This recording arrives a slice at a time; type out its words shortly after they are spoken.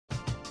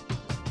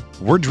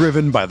We're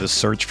driven by the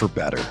search for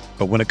better.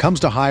 But when it comes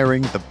to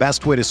hiring, the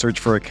best way to search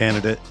for a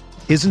candidate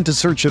isn't to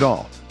search at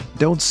all.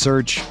 Don't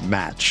search,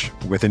 match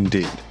with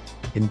Indeed.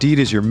 Indeed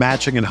is your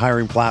matching and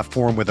hiring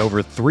platform with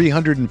over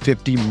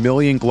 350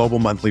 million global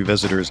monthly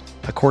visitors,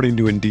 according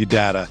to Indeed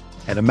data,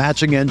 and a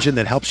matching engine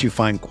that helps you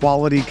find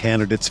quality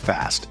candidates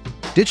fast.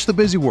 Ditch the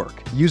busy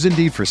work. Use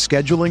Indeed for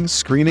scheduling,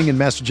 screening, and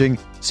messaging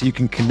so you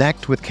can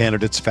connect with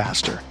candidates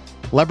faster.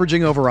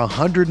 Leveraging over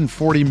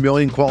 140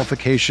 million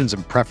qualifications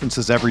and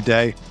preferences every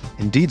day,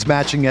 Indeed's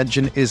matching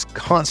engine is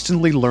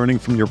constantly learning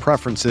from your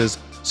preferences,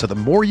 so the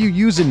more you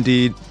use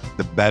Indeed,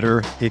 the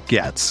better it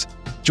gets.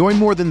 Join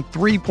more than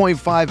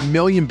 3.5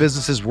 million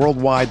businesses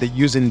worldwide that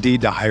use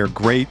Indeed to hire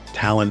great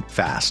talent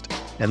fast.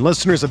 And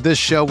listeners of this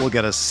show will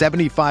get a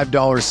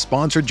 $75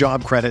 sponsored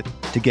job credit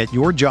to get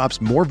your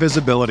jobs more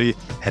visibility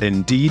at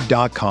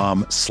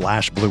Indeed.com/Blue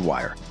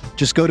Wire.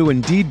 Just go to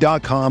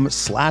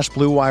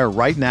Indeed.com/Blue Wire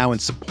right now and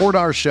support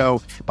our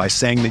show by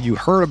saying that you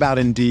heard about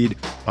Indeed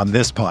on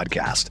this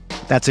podcast.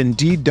 That's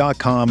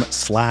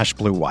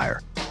Indeed.com/Blue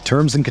Wire.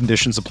 Terms and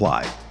conditions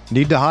apply.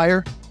 Need to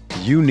hire?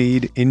 You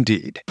need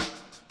Indeed.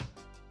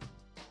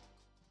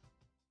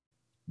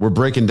 We're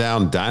breaking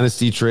down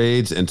dynasty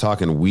trades and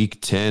talking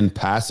Week 10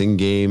 passing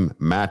game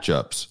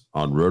matchups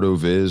on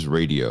RotoViz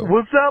Radio.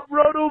 What's up,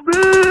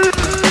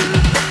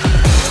 RotoViz?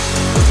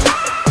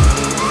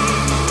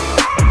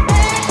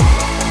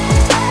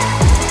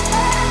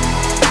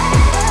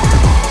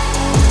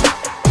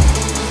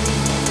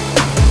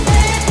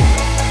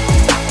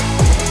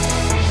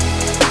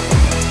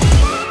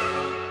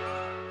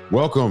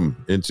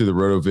 Welcome into the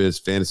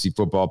RotoViz Fantasy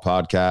Football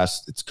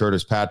Podcast. It's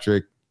Curtis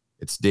Patrick.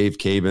 It's Dave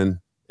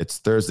Cabin. It's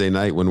Thursday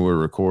night when we're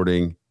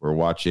recording. We're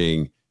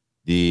watching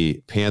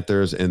the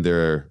Panthers and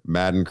their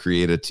Madden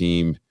Creator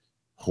team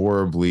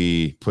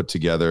horribly put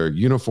together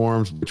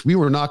uniforms, which we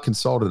were not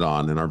consulted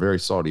on and are very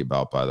salty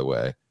about, by the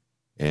way.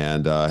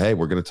 And hey,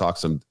 we're going to talk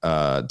some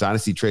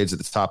dynasty trades at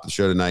the top of the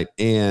show tonight.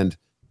 And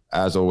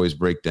as always,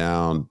 break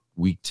down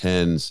Week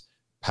 10's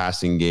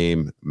passing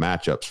game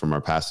matchups from our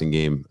passing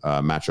game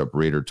matchup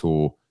rater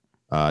tool.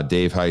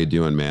 Dave, how you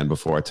doing, man?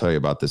 Before I tell you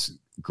about this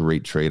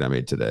great trade I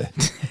made today.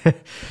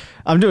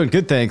 I'm doing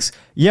good, thanks.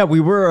 Yeah, we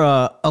were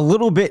a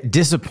little bit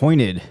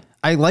disappointed.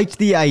 I liked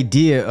the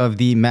idea of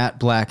the matte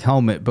black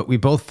helmet, but we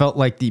both felt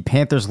like the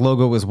Panthers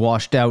logo was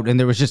washed out and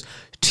there was just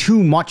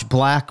too much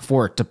black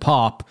for it to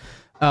pop.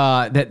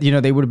 That, you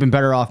know, they would have been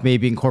better off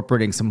maybe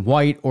incorporating some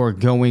white or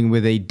going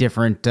with a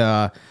different,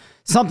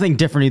 something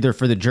different either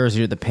for the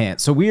jersey or the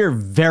pants. So we are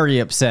very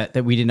upset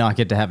that we did not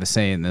get to have a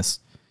say in this.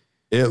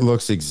 It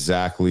looks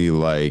exactly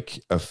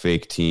like a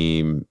fake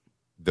team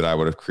that I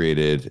would have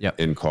created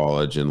in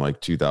college in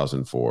like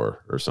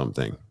 2004 or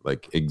something,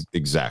 like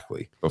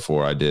exactly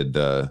before I did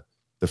the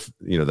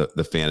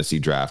fantasy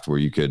draft where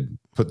you could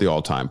put the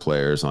all-time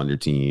players on your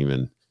team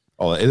and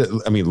all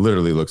that. I mean,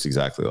 literally looks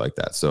exactly like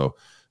that. So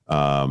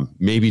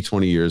maybe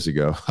 20 years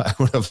ago I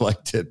would have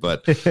liked it,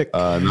 but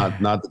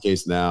not the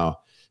case now.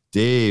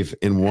 Dave,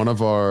 in one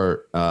of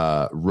our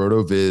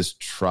RotoViz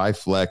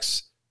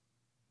Triflex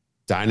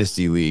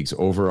Dynasty Leagues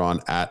over on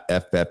at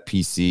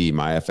FFPC,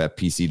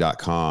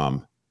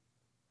 myffpc.com,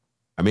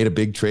 I made a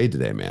big trade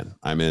today, man.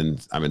 I'm in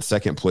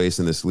second place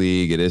in this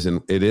league. It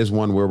is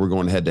one where we're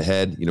going head to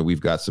head. You know,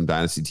 we've got some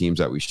dynasty teams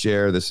that we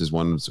share. This is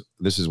one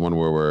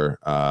where we're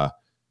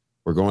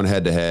going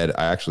head to head.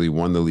 I actually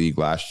won the league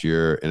last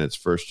year in its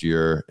first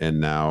year,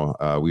 and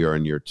now we are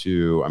in year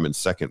 2. I'm in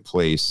second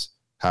place,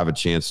 have a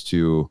chance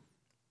to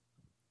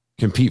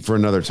compete for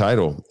another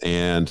title.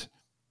 And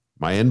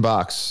my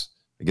inbox,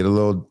 I get a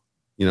little,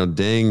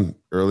 ding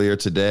earlier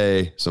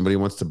today. Somebody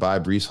wants to buy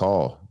Breece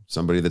Hall,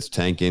 somebody that's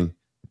tanking,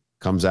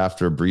 comes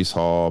after Breece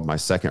Hall, my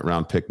second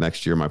round pick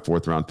next year, my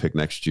fourth round pick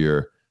next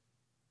year.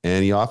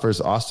 And he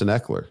offers Austin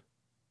Eckler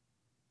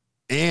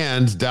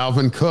and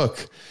Dalvin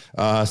Cook.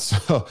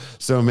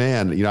 So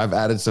man, I've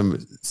added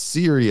some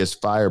serious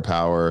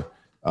firepower.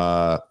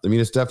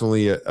 It's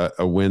definitely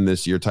a win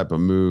this year type of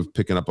move,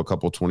 picking up a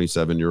couple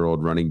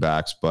 27-year-old running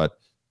backs, but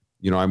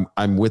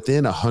I'm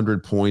within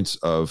 100 points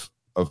of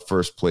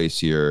first place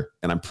here,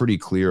 and I'm pretty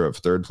clear of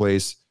third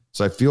place.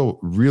 So I feel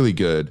really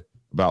good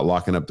about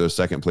locking up those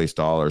second place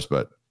dollars.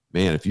 But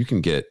man, if you can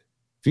go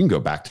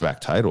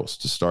back-to-back titles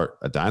to start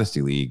a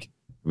dynasty league,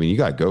 you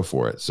got to go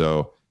for it.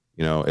 So,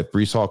 if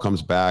Breece Hall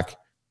comes back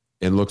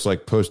and looks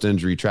like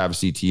post-injury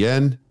Travis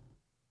Etienne,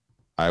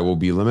 I will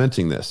be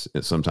lamenting this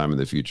at some time in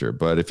the future.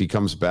 But if he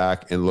comes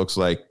back and looks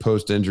like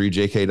post-injury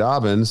J.K.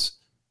 Dobbins,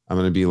 I'm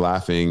going to be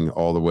laughing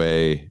all the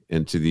way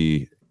into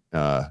the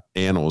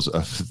annals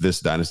of this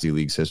dynasty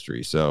league's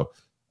history. So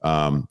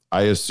I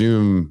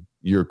assume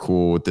you're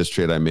cool with this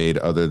trade I made,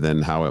 other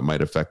than how it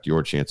might affect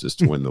your chances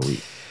to win the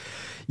league.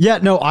 Yeah,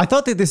 no, I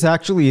thought that this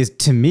actually is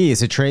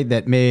a trade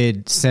that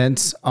made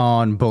sense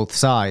on both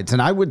sides.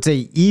 And I would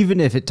say, even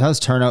if it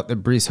does turn out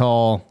that Breece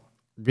Hall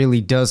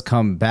really does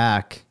come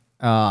back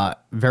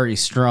very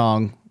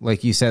strong,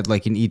 like you said,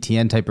 like an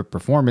ETN type of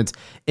performance,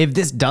 if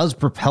this does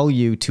propel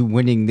you to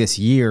winning this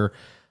year,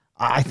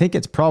 I think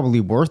it's probably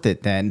worth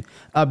it then,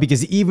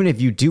 because even if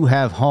you do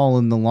have Hall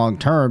in the long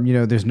term,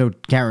 there's no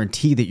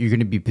guarantee that you're going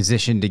to be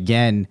positioned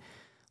again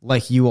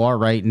like you are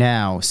right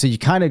now. So you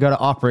kind of got to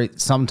operate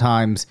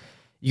sometimes.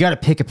 You got to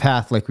pick a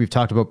path like we've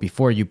talked about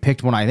before. You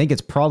picked one. I think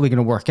it's probably going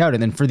to work out.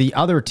 And then for the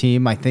other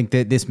team, I think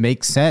that this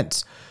makes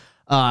sense.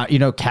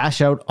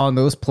 Cash out on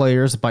those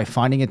players by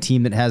finding a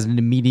team that has an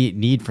immediate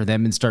need for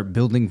them and start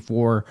building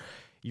for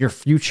your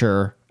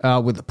future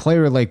with a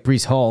player like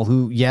Breece Hall,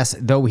 who, yes,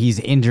 though he's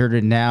injured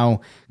and now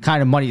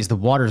kind of muddies the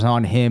waters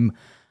on him,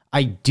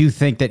 I do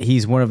think that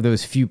he's one of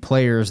those few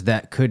players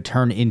that could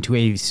turn into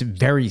a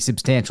very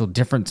substantial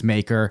difference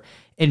maker.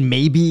 And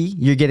maybe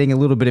you're getting a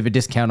little bit of a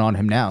discount on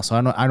him now. So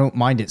I don't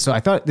mind it. So I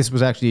thought this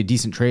was actually a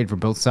decent trade for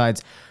both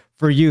sides.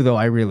 For you, though,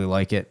 I really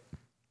like it.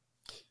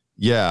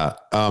 Yeah.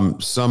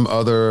 Some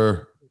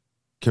other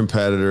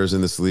competitors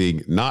in this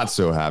league not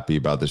so happy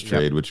about this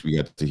trade, which we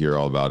got to hear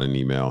all about in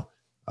email.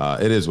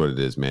 It is what it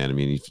is, man. I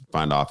mean, if you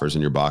find offers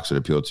in your box that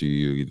appeal to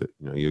you,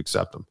 you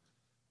accept them.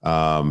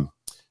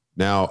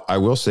 Now, I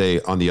will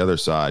say on the other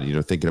side,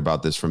 thinking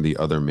about this from the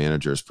other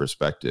manager's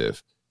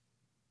perspective,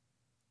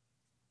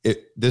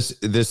 this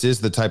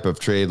is the type of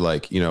trade,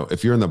 like,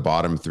 if you're in the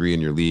bottom 3 in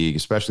your league,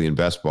 especially in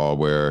best ball,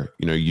 where,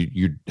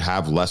 you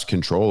have less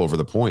control over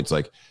the points.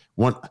 Like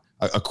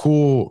a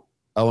cool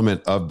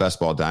element of best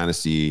ball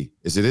dynasty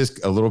is it is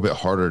a little bit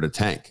harder to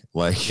tank.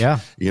 Like,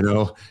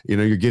 you're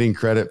getting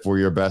credit for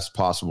your best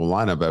possible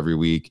lineup every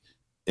week.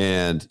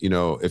 And,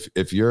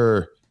 if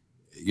you're,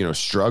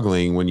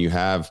 struggling when you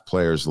have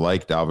players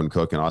like Dalvin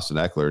Cook and Austin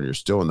Eckler and you're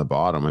still in the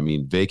bottom, I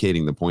mean,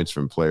 vacating the points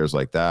from players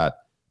like that,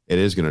 it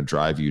is going to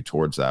drive you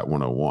towards that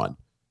 101.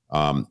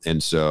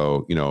 And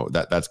so,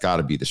 that's got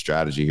to be the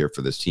strategy here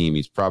for this team.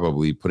 He's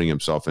probably putting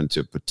himself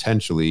into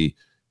potentially,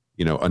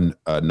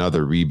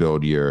 another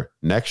rebuild year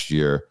next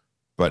year.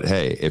 But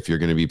hey, if you're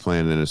going to be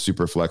playing in a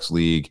super flex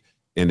league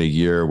in a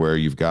year where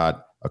you've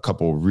got a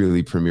couple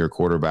really premier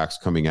quarterbacks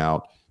coming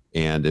out,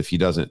 and if he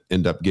doesn't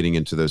end up getting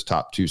into those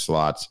top 2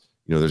 slots,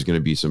 there's going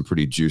to be some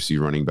pretty juicy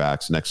running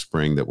backs next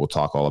spring that we'll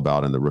talk all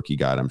about in the rookie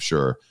guide, I'm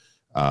sure.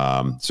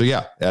 So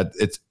yeah,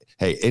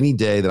 hey, any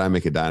day that I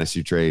make a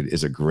dynasty trade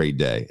is a great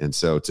day. And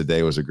so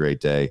today was a great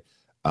day.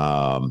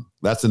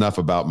 That's enough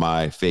about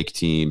my fake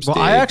teams. Well,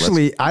 Dave.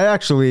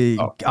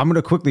 I'm going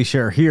to quickly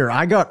share here.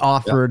 I got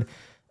offered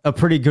a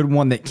pretty good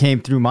one that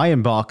came through my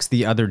inbox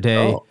the other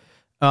day,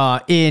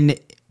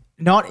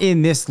 not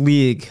in this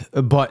league,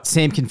 but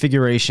same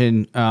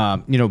configuration,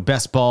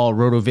 best ball,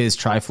 RotoViz,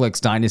 Triflex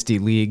Dynasty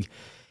League.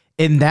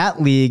 In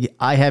that league,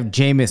 I have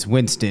Jameis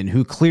Winston,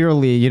 who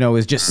clearly,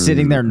 is just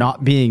sitting there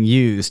not being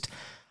used.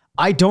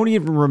 I don't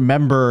even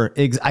remember.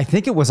 I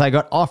think it was I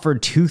got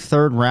offered 2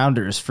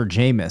 third-rounders for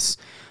Jameis.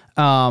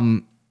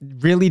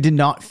 Really did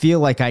not feel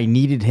like I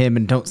needed him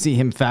and don't see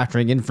him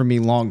factoring in for me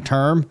long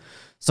term.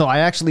 So I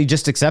actually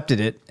just accepted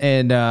it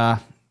and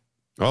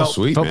felt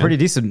pretty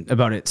decent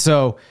about it.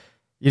 So,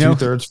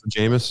 2/3 for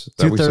Jameis.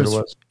 That 2/3. We said it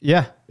was.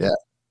 Yeah.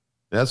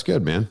 That's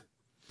good, man.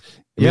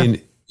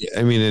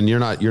 I mean, and you're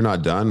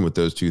not done with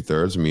those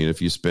 2/3. I mean,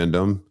 if you spend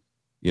them,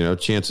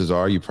 chances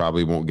are you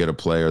probably won't get a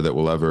player that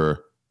will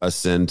ever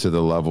ascend to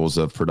the levels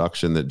of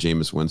production that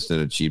Jameis Winston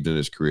achieved in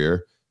his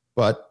career.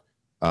 But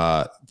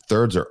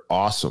thirds are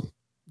awesome.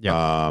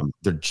 Yeah.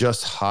 They're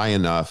just high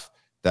enough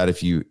that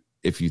if you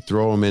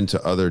throw them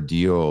into other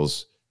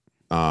deals,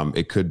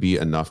 it could be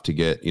enough to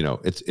get,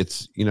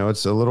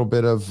 it's a little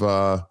bit of,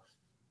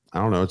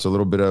 it's a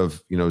little bit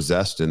of,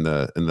 zest in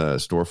the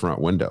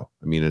storefront window.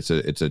 I mean, it's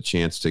a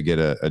chance to get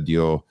a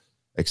deal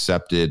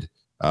accepted.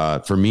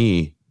 For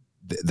me,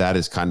 that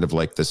is kind of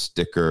like the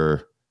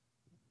sticker.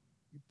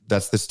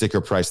 That's the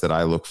sticker price that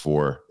I look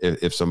for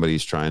if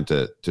somebody's trying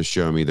to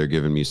show me they're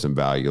giving me some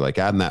value. Like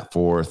adding that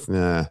 4th,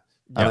 and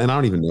I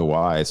don't even know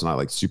why. It's not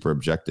like super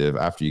objective.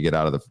 After you get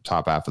out of the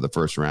top half of the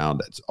first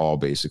round, it's all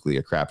basically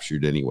a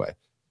crapshoot anyway.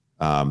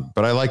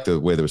 But I like the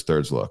way those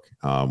thirds look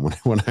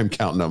when I'm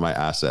counting on my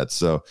assets.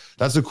 So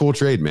that's a cool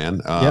trade,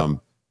 man.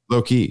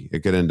 Low key,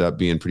 it could end up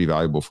being pretty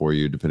valuable for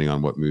you depending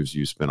on what moves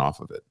you spin off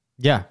of it.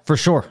 Yeah, for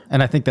sure.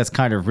 And I think that's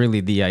kind of really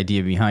the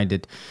idea behind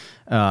it.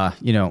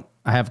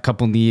 I have a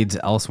couple needs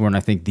elsewhere, and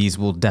I think these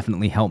will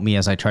definitely help me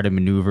as I try to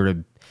maneuver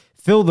to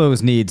fill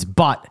those needs.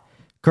 But,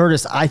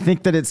 Curtis, I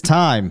think that it's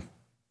time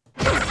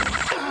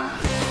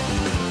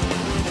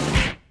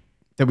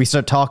that we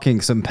start talking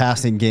some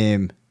passing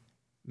game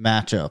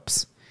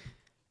matchups.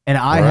 And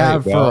I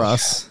have for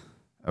us...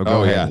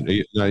 Go ahead.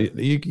 Yeah.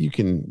 You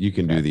can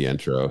do the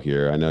intro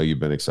here. I know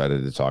you've been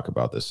excited to talk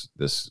about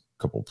this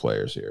couple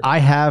players here. I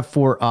have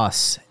for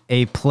us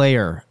a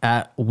player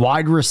at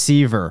wide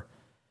receiver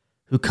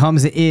who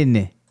comes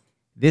in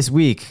this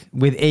week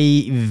with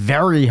a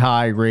very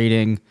high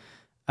rating,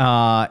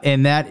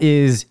 and that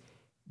is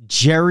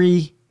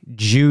Jerry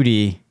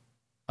Jeudy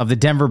of the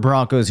Denver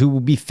Broncos, who will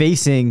be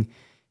facing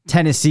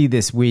Tennessee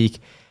this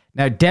week.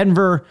 Now,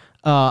 Denver,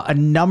 a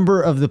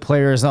number of the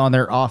players on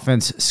their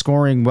offense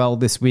scoring well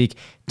this week.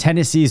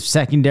 Tennessee's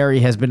secondary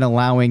has been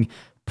allowing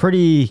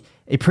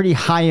a pretty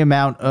high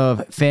amount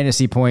of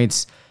fantasy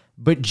points,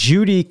 But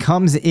Jeudy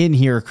comes in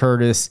here,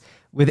 Curtis,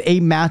 with a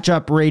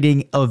matchup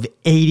rating of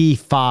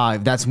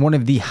 85. That's one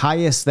of the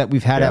highest that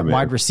we've had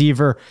wide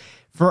receiver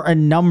for a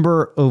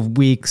number of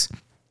weeks.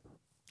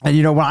 And,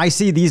 when I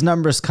see these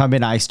numbers come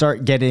in, I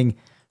start getting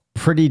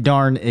pretty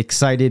darn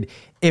excited.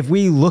 If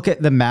we look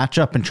at the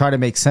matchup and try to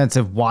make sense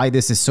of why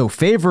this is so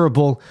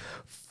favorable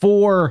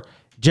for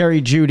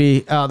Jerry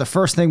Jeudy, the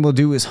first thing we'll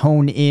do is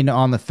hone in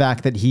on the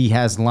fact that he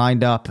has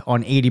lined up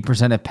on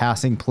 80% of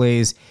passing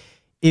plays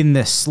in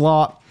the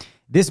slot.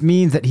 This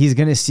means that he's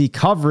going to see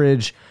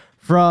coverage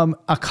from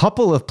a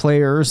couple of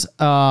players.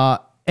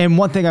 And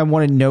one thing I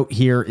want to note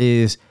here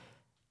is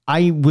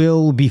I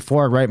will,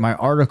 before I write my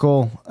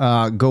article,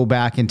 go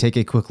back and take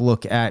a quick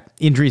look at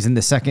injuries in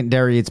the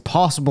secondary. It's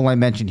possible I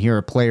mentioned here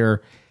a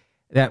player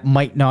that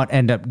might not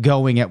end up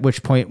going, at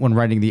which point when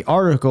writing the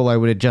article, I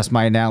would adjust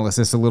my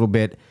analysis a little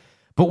bit.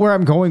 But where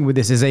I'm going with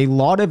this is a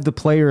lot of the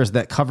players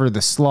that cover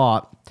the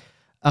slot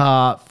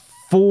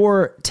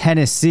for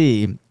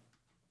Tennessee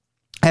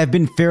have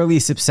been fairly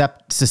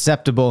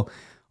susceptible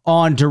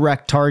on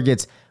direct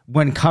targets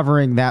when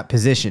covering that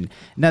position.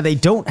 Now, they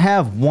don't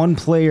have one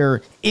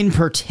player in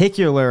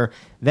particular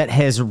that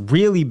has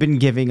really been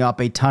giving up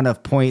a ton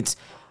of points,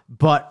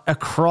 but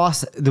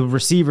across the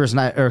receivers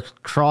or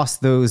across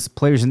those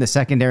players in the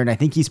secondary, and I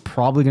think he's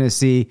probably going to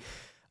see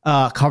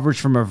coverage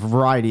from a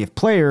variety of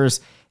players,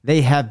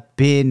 they have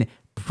been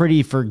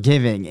pretty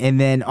forgiving.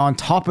 And then on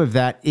top of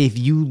that, if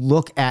you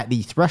look at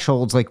the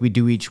thresholds like we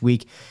do each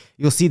week,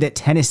 you'll see that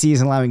Tennessee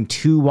is allowing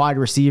 2 wide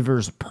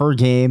receivers per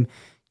game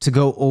to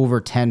go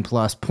over 10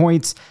 plus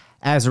points.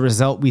 As a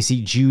result, we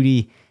see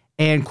Jeudy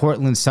and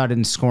Courtland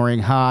Sutton scoring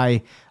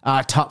high.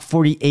 Top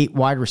 48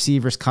 wide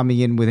receivers coming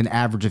in with an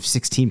average of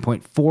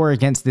 16.4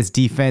 against this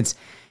defense.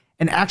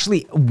 And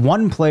actually,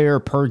 1 player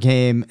per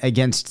game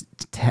against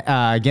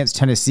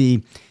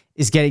Tennessee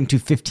is getting to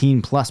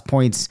 15 plus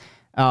points,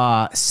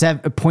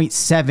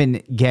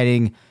 7.7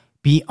 getting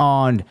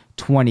beyond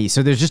 20.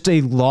 So there's just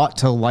a lot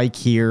to like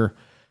here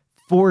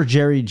for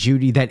Jerry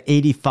Jeudy. That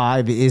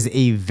 85 is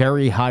a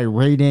very high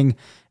rating.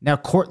 Now,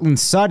 Courtland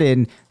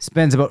Sutton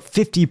spends about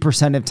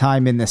 50% of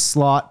time in the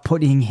slot,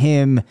 putting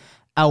him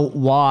out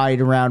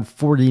wide around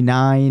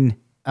 49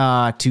 to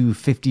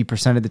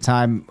 50% of the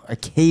time.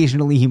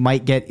 Occasionally, he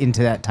might get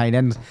into that tight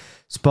end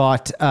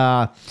spot,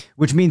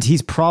 which means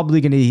he's probably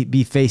going to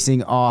be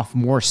facing off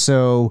more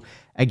so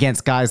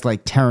against guys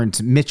like Terrence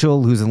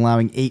Mitchell, who's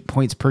allowing 8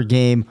 points per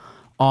game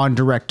on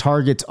direct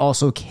targets.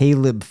 Also,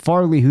 Caleb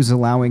Farley, who's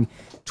allowing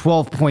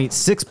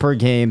 12.6 per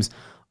games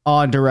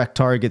on direct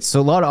targets. So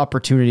a lot of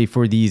opportunity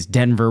for these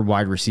Denver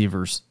wide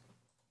receivers.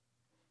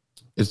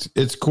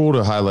 It's cool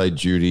to highlight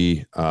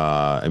Jeudy.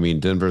 I mean,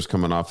 Denver's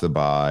coming off the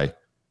bye,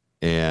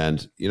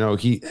 and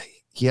he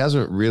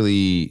hasn't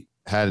really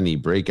had any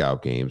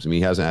breakout games. I mean,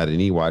 he hasn't had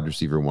any wide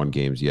receiver 1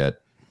 games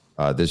yet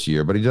this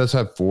year, but he does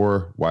have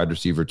 4 wide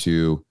receiver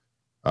 2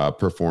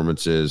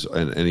 performances,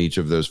 and in each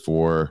of those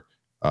 4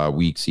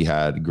 weeks he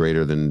had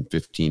greater than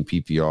 15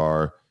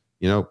 PPR.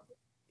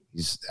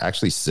 He's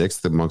actually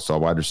 6th amongst all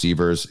wide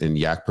receivers in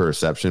yak per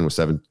reception with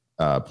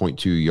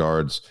 7.2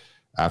 yards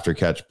after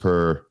catch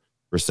per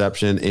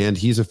reception. And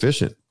he's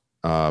efficient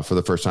for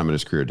the first time in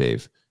his career,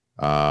 Dave.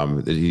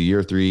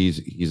 Year 3,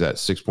 he's at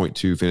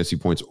 6.2 fantasy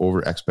points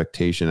over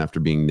expectation after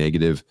being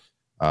negative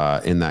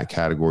in that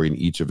category in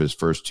each of his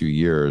first 2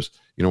 years.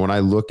 When I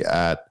look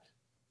at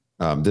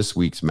this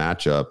week's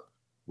matchup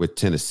with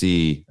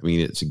Tennessee, I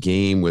mean, it's a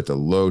game with a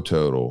low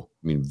total.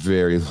 I mean,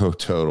 very low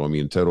total. I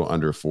mean, total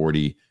under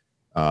 40.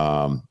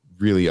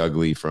 Really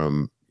ugly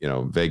from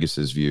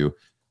Vegas's view,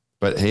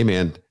 but hey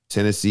man,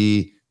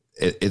 Tennessee,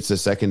 it's a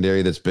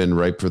secondary that's been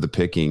ripe for the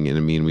picking, and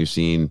I mean we've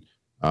seen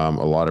a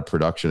lot of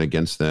production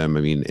against them.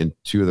 I mean, in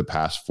 2 of the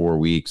past 4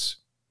 weeks,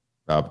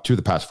 2 of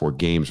the past 4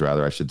 games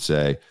rather, I should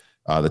say,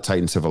 the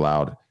Titans have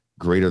allowed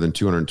greater than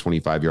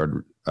 25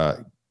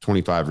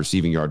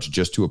 receiving yards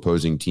just to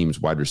opposing teams'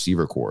 wide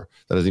receiver core.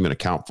 That doesn't even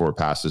account for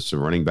passes to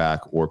running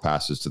back or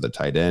passes to the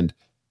tight end.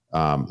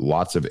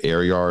 Lots of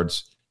air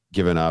yards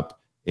given up.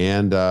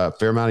 And a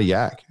fair amount of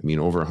yak. I mean,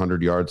 over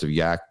 100 yards of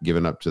yak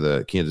given up to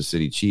the Kansas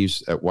City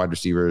Chiefs at wide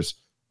receivers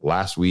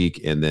last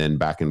week. And then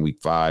back in week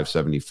 5,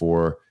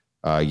 74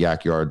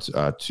 yak yards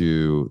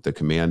to the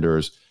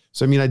Commanders.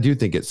 So, I mean, I do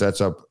think it sets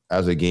up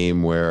as a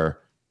game where,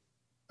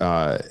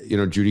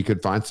 Jeudy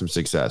could find some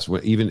success.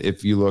 Even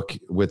if you look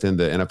within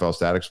the NFL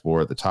Stat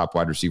Explorer, the top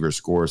wide receiver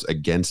scores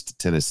against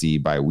Tennessee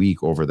by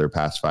week over their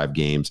past 5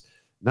 games.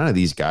 None of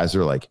these guys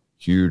are like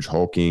huge,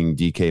 hulking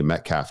DK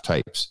Metcalf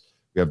types.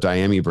 We have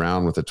Diami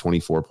Brown with a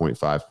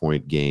 24.5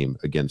 point game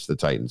against the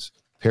Titans.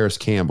 Paris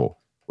Campbell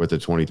with a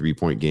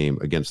 23-point game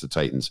against the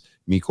Titans.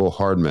 Mecole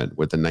Hardman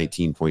with a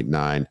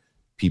 19.9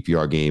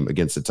 PPR game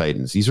against the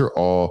Titans. These are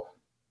all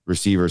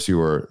receivers who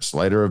are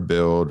slighter of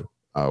build,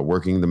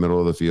 working the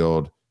middle of the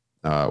field,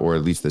 or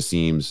at least the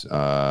seams,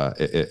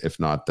 if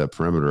not the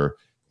perimeter.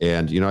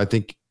 And, I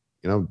think,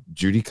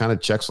 Jeudy kind of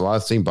checks a lot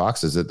of the same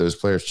boxes that those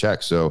players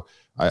check. So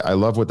I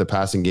love what the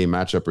passing game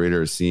matchup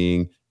rater is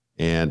seeing.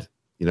 And,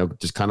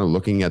 just kind of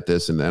looking at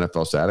this in the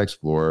NFL Stat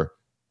Explorer,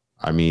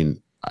 I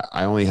mean,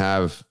 I only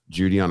have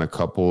Jeudy on a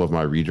couple of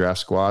my redraft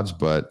squads,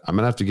 but I'm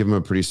going to have to give him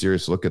a pretty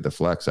serious look at the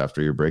flex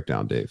after your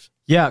breakdown, Dave.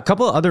 Yeah, a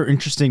couple of other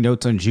interesting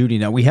notes on Jeudy.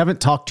 Now, we haven't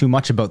talked too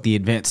much about the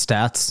advanced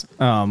stats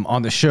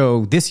on the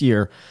show this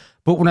year,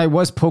 but when I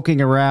was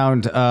poking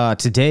around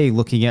today,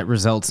 looking at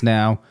results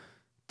now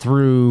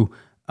through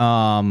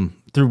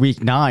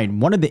week 9,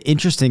 one of the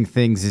interesting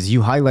things is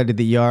you highlighted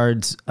the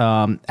yards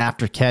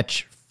after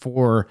catch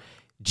for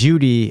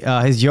Jeudy.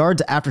 His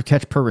yards after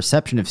catch per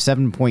reception of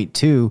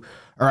 7.2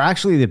 are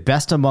actually the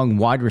best among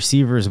wide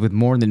receivers with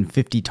more than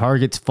 50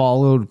 targets,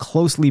 followed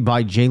closely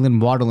by Jalen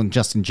Waddle and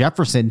Justin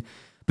Jefferson.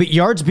 But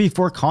yards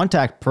before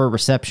contact per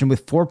reception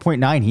with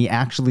 4.9, he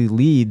actually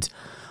leads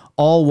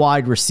all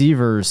wide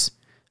receivers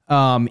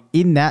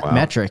in that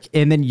metric.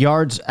 And then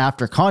yards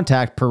after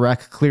contact per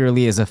rec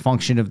clearly is a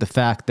function of the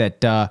fact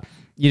that,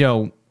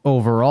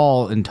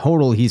 overall in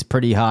total, he's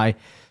pretty high.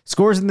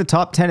 Scores in the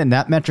top 10 in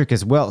that metric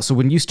as well. So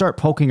when you start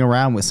poking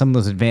around with some of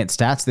those advanced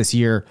stats this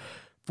year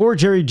for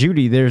Jerry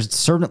Jeudy, there's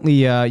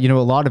certainly, a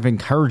lot of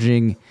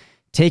encouraging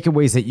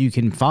takeaways that you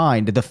can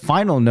find. The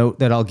final note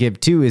that I'll give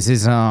too is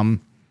his,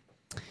 among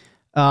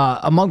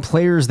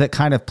players that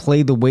kind of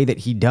play the way that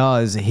he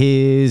does,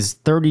 his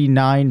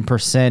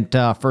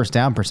 39% first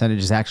down percentage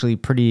is actually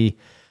pretty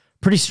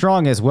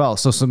strong as well.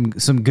 So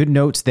some good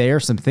notes there,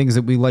 some things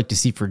that we like to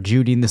see for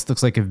Jeudy, and this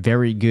looks like a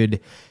very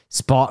good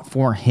spot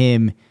for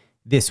him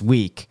this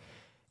week.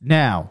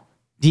 Now,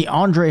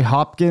 DeAndre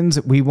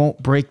Hopkins, we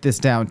won't break this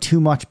down too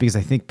much because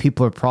I think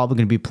people are probably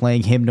going to be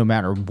playing him no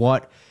matter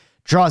what.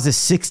 Draws a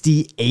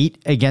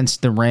 68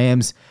 against the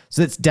Rams,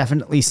 so that's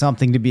definitely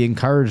something to be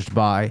encouraged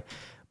by.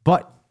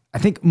 But I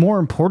think more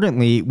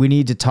importantly, we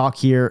need to talk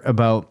here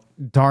about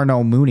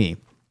Darnell Mooney.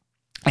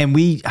 And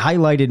we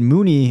highlighted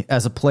Mooney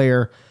as a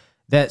player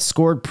that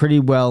scored pretty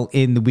well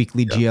in the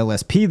weekly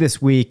GLSP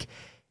this week.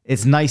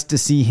 It's nice to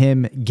see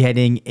him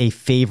getting a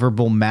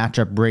favorable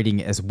matchup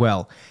rating as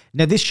well.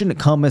 Now, this shouldn't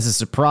come as a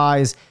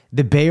surprise.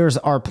 The Bears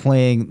are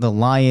playing the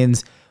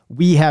Lions.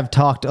 We have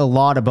talked a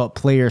lot about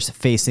players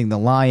facing the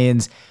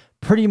Lions.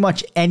 Pretty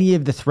much any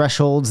of the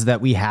thresholds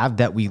that we have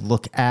that we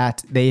look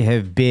at, they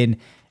have been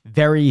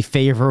very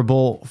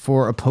favorable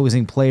for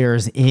opposing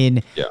players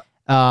in.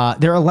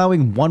 They're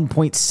allowing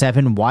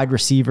 1.7 wide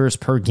receivers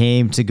per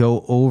game to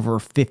go over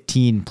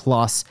 15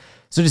 plus.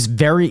 So just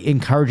very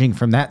encouraging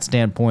from that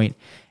standpoint.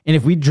 And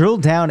if we drill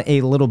down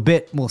a little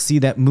bit, we'll see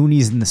that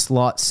Mooney's in the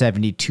slot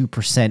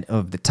 72%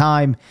 of the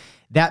time.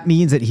 That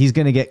means that he's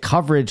going to get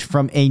coverage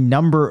from a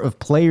number of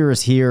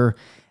players here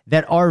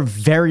that are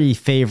very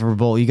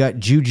favorable. You got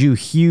Juju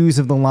Hughes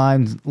of the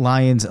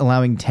Lions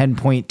allowing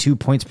 10.2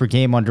 points per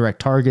game on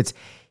direct targets.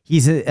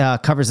 He's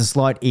covers the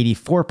slot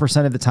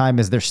 84% of the time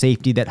as their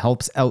safety that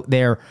helps out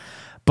there.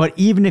 But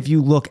even if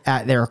you look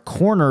at their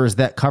corners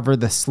that cover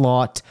the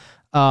slot,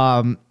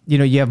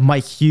 you have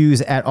Mike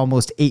Hughes at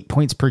almost 8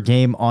 points per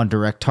game on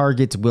direct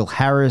targets. Will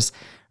Harris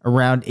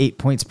around 8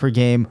 points per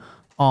game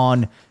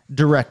on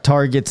direct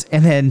targets.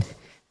 And then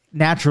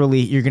naturally,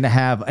 you're going to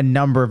have a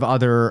number of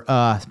other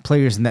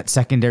players in that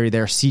secondary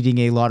there ceding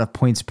a lot of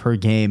points per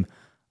game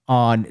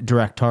on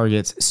direct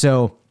targets.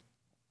 So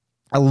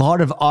a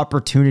lot of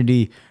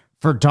opportunity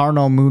for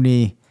Darnell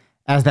Mooney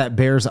as that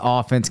Bears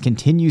offense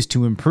continues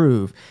to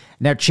improve.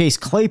 Now, Chase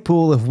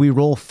Claypool, if we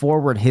roll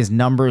forward his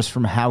numbers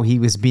from how he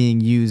was being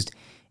used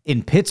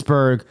in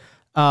Pittsburgh,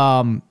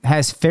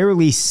 has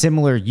fairly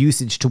similar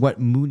usage to what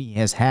Mooney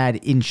has had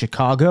in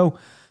Chicago.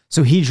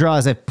 So he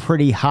draws a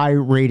pretty high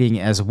rating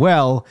as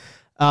well.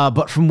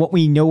 But from what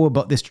we know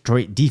about this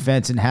Detroit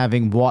defense and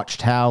having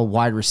watched how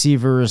wide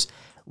receivers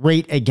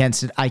rate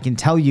against it, I can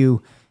tell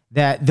you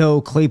that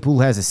though Claypool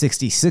has a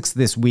 66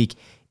 this week,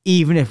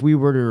 even if we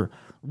were to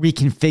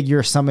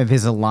reconfigure some of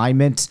his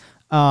alignments,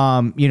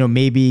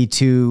 maybe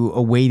to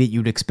a way that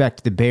you'd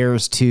expect the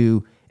Bears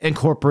to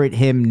incorporate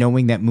him,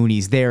 knowing that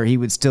Mooney's there, he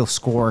would still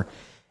score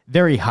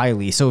very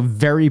highly. So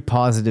very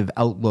positive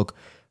outlook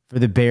for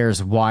the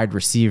Bears wide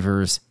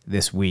receivers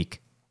this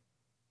week.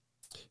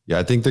 Yeah,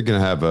 I think they're going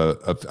to have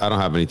I don't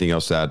have anything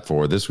else to add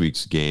for this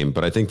week's game,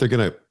 but I think they're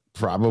going to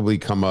probably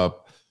come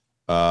up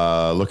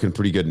looking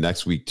pretty good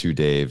next week too,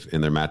 Dave,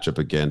 in their matchup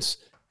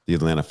against the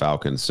Atlanta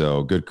Falcons.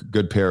 So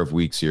good pair of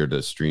weeks here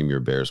to stream your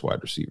Bears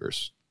wide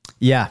receivers.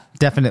 Yeah,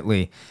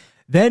 definitely.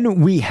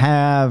 Then we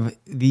have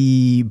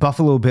the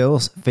Buffalo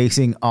Bills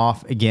facing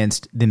off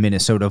against the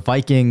Minnesota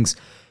Vikings.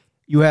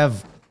 You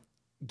have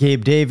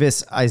Gabe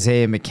Davis,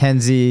 Isaiah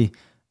McKenzie,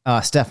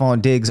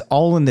 Stephon Diggs,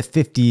 all in the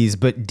 50s,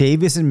 but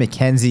Davis and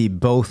McKenzie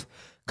both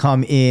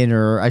come in,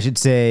 or I should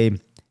say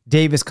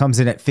Davis comes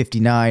in at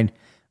 59,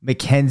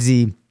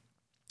 McKenzie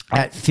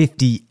at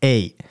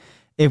 58.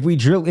 If we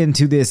drill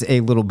into this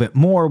a little bit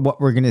more,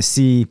 what we're going to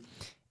see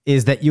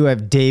is that you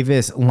have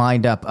Davis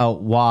lined up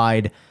out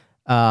wide,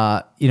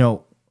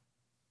 39%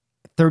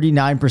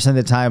 of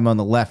the time on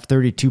the left,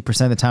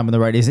 32% of the time on the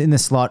right. Is in the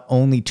slot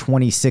only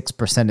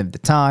 26% of the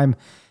time.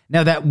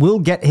 Now that will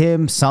get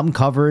him some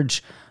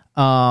coverage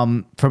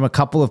from a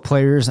couple of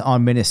players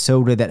on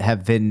Minnesota that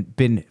have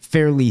been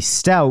fairly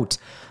stout.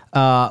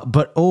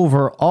 But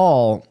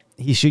overall,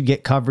 he should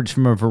get coverage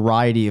from a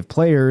variety of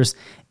players.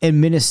 And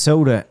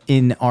Minnesota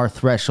in our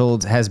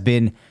thresholds has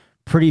been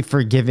pretty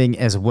forgiving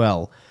as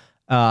well.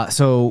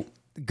 So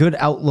good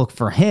outlook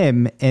for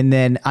him. And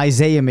then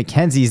Isaiah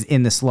McKenzie's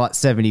in the slot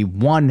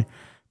 71%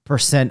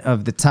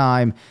 of the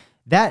time.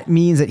 That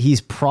means that he's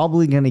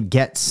probably going to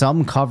get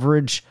some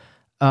coverage.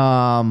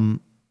 As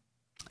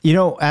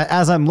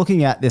I'm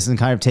looking at this and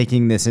kind of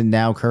taking this in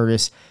now,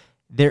 Curtis,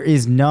 there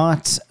is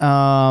not,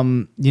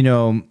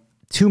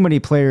 too many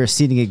players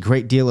ceding a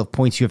great deal of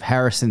points. You have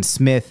Harrison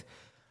Smith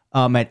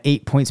at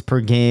 8 points per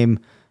game.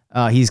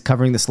 He's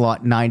covering the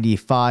slot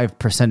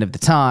 95% of the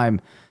time.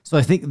 So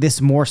I think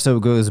this more so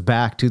goes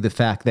back to the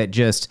fact that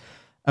just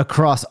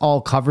across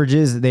all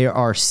coverages, they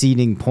are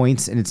ceding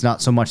points, and it's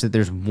not so much that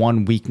there's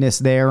one weakness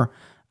there.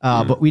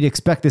 But we'd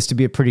expect this to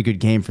be a pretty good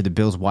game for the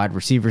Bills wide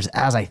receivers,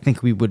 as I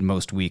think we would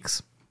most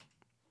weeks.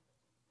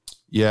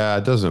 Yeah,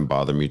 it doesn't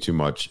bother me too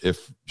much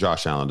if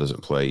Josh Allen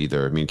doesn't play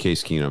either. I mean,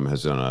 Case Keenum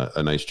has done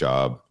a nice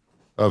job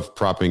of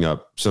propping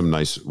up some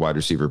nice wide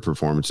receiver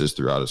performances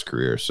throughout his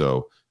career.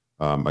 So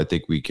I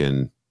think we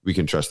can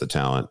trust the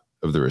talent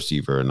of the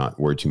receiver and not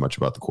worry too much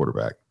about the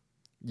quarterback.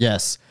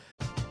 Yes.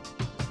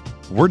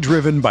 We're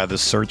driven by the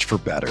search for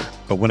better.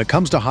 But when it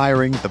comes to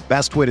hiring, the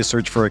best way to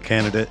search for a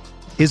candidate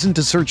isn't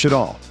to search at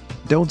all.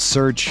 Don't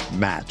search,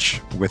 match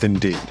with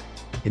Indeed.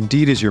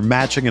 Indeed is your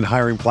matching and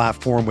hiring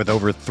platform with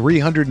over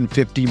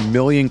 350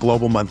 million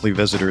global monthly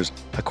visitors,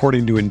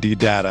 according to Indeed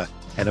data,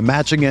 and a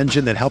matching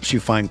engine that helps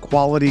you find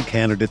quality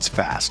candidates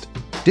fast.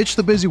 Ditch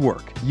the busy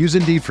work. Use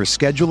Indeed for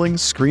scheduling,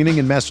 screening,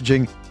 and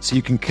messaging so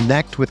you can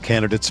connect with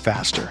candidates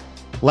faster.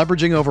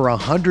 Leveraging over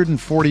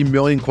 140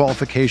 million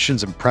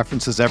qualifications and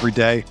preferences every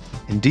day,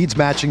 Indeed's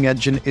matching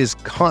engine is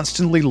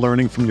constantly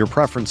learning from your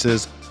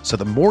preferences, so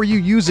the more you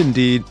use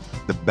Indeed,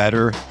 the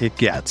better it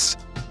gets.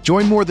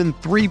 Join more than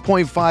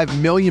 3.5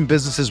 million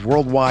businesses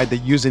worldwide that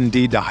use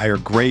Indeed to hire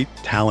great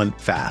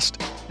talent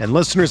fast. And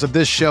listeners of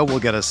this show will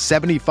get a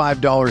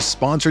 $75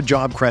 sponsored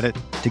job credit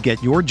to get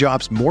your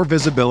jobs more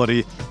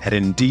visibility at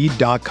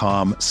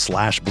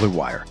Indeed.com/Blue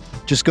Wire.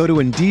 Just go to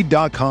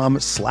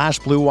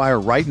Indeed.com/Blue Wire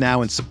right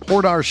now and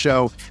support our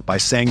show by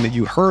saying that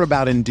you heard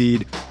about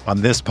Indeed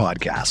on this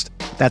podcast.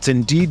 That's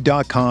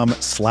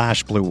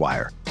Indeed.com/Blue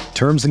Wire.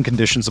 Terms and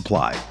conditions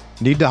apply.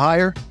 Need to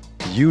hire?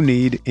 You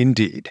need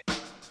Indeed.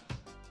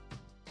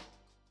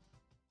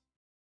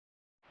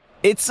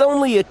 It's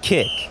only a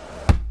kick,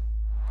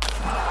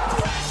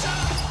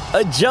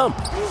 a jump,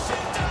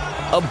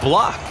 a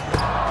block.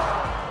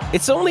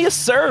 It's only a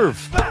serve.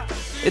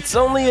 It's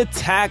only a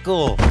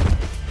tackle,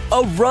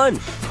 a run.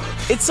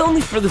 It's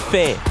only for the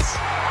fans.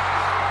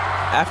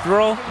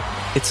 After all,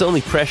 it's only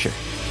pressure.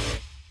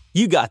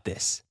 You got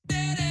this.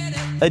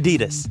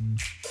 Adidas.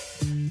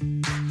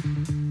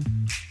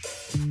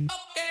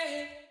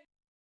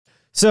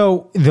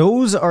 So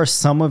those are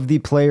some of the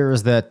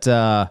players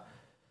that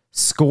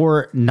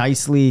score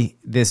nicely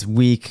this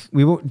week.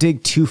 We won't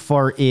dig too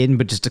far in,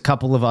 but just a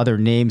couple of other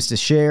names to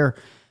share.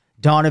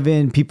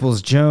 Donovan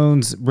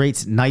Peoples-Jones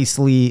rates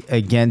nicely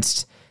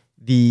against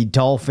the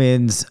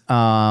Dolphins.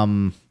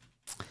 Traquan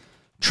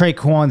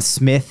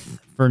Smith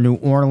for New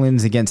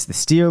Orleans against the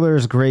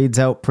Steelers grades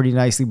out pretty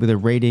nicely with a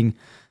rating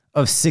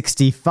of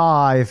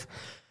 65.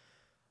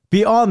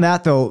 Beyond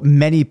that, though,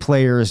 many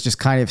players just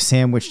kind of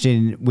sandwiched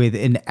in with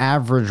an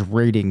average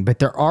rating, but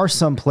there are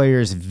some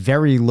players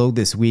very low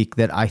this week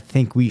that I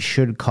think we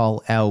should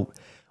call out.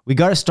 We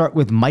got to start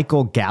with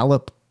Michael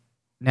Gallup.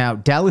 Now,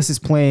 Dallas is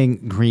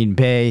playing Green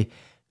Bay.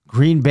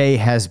 Green Bay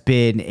has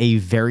been a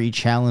very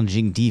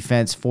challenging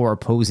defense for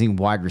opposing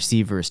wide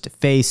receivers to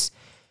face.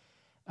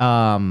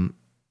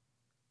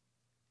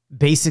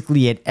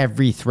 Basically, at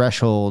every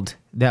threshold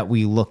that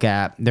we look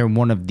at, they're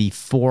one of the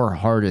 4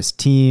 hardest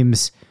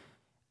teams.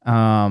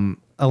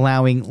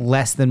 Allowing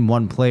less than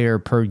one player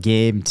per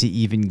game to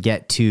even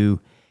get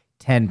to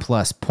 10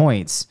 plus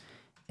points.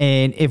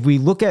 And if we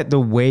look at the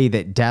way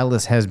that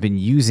Dallas has been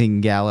using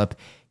Gallup,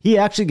 he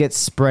actually gets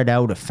spread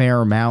out a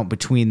fair amount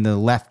between the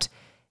left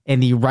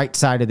and the right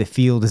side of the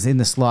field, is in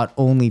the slot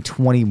only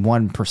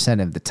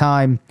 21% of the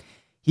time.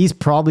 He's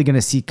probably going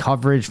to see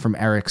coverage from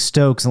Eric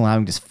Stokes,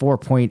 allowing just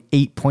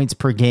 4.8 points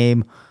per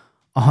game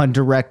on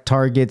direct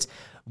targets.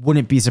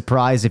 Wouldn't be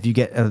surprised if you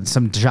get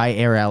some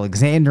Jair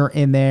Alexander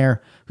in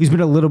there, who's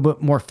been a little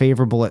bit more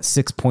favorable at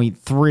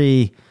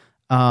 6.3,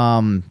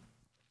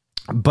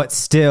 but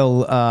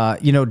still,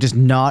 just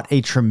not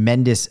a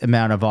tremendous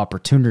amount of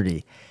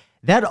opportunity.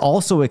 That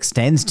also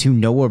extends to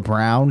Noah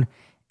Brown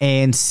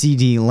and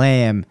CeeDee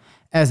Lamb,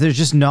 as there's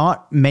just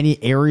not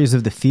many areas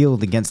of the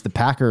field against the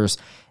Packers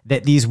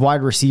that these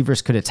wide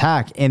receivers could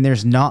attack, and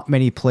there's not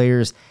many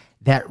players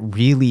that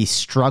really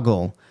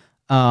struggle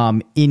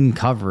in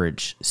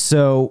coverage.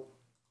 So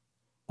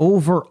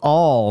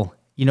overall,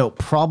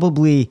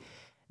 probably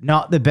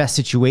not the best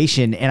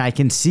situation. And I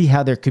can see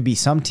how there could be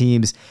some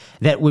teams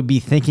that would be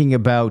thinking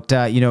about,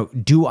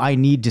 do I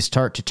need to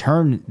start to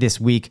turn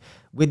this week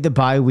with the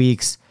bye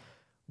weeks,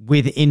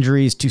 with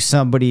injuries to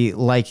somebody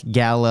like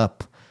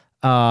Gallup,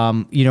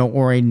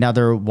 or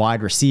another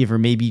wide receiver,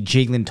 maybe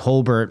Jalen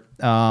Tolbert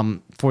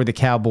for the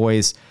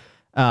Cowboys.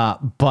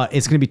 But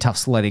it's going to be tough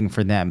sledding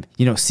for them.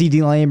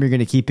 CeeDee Lamb, you're going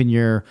to keep in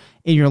your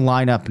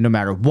lineup no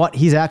matter what.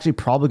 He's actually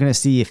probably going to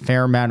see a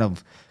fair amount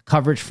of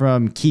coverage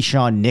from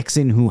Keyshawn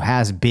Nixon, who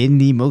has been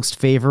the most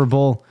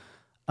favorable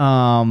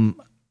player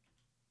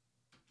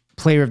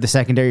of the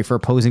secondary for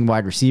opposing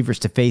wide receivers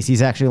to face.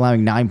 He's actually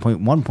allowing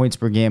 9.1 points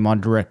per game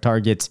on direct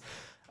targets,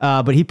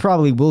 but he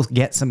probably will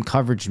get some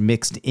coverage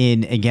mixed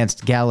in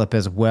against Gallup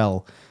as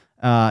well.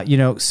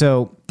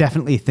 So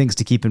definitely things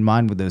to keep in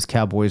mind with those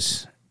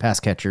Cowboys pass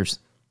catchers.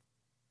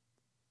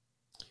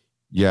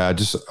 Yeah,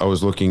 I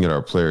was looking at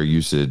our player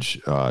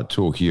usage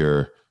tool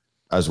here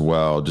as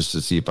well, just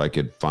to see if I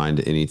could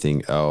find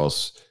anything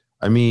else.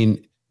 I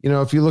mean,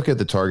 if you look at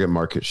the target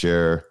market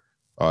share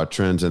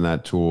trends in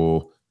that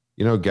tool,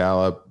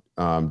 Gallup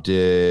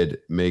did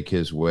make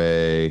his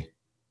way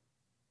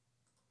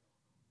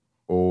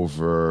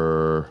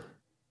over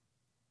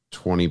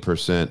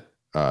 20%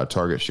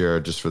 target share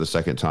just for the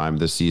second time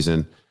this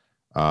season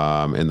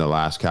in the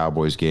last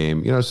Cowboys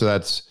game. So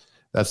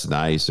that's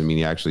nice. I mean,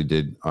 he actually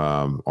did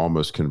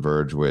almost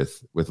converge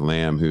with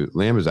Lamb, who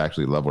Lamb has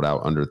actually leveled out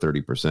under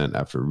 30%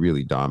 after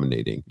really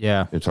dominating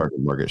in target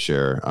market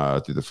share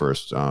through the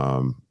first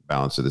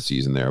balance of the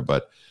season there.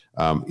 But,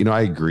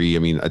 I agree. I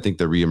mean, I think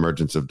the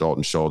reemergence of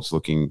Dalton Schultz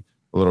looking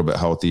a little bit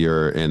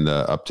healthier and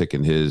the uptick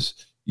in his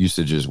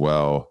usage as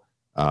well.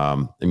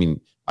 I mean,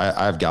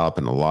 I have Gallup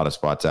in a lot of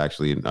spots,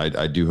 actually, and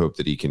I do hope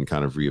that he can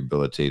kind of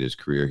rehabilitate his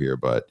career here,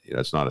 but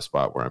it's not a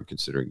spot where I'm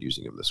considering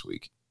using him this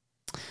week.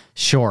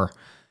 Sure.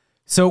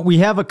 So we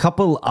have a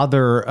couple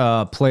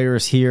other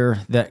players here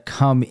that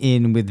come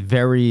in with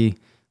very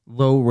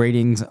low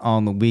ratings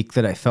on the week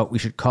that I felt we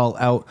should call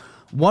out.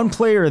 One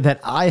player that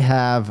I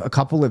have a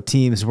couple of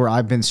teams where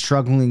I've been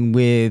struggling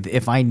with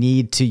if I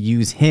need to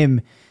use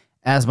him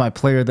as my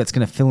player that's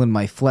going to fill in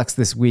my flex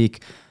this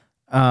week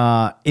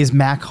is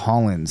Mac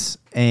Hollins.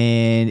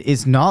 And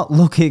it's not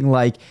looking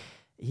like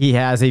he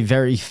has a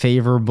very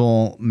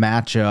favorable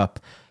matchup.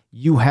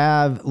 You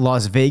have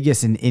Las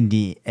Vegas and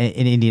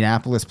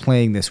Indianapolis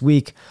playing this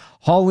week.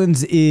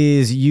 Hollins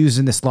is used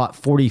in the slot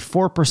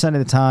 44% of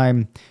the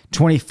time,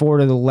 24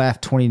 to the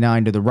left,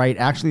 29 to the right.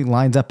 Actually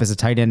lines up as a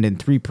tight end in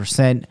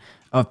 3%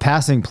 of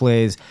passing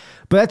plays.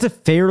 But that's a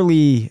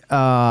fairly,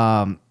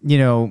 fairly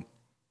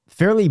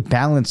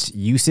balanced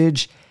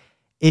usage.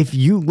 If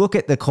you look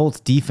at the Colts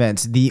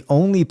defense, the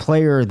only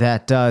player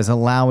that is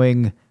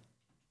allowing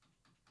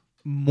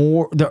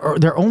more,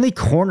 their only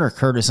corner,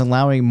 Curtis,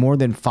 allowing more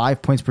than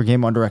 5 points per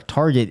game on direct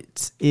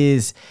targets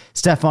is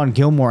Stephon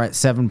Gilmore at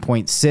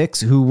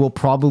 7.6, who we'll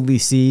probably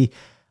see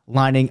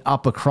lining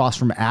up across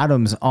from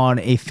Adams on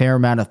a fair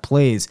amount of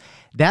plays.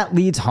 That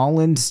leads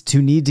Hollins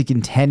to need to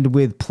contend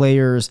with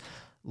players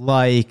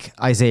like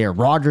Isaiah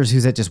Rodgers,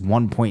 who's at just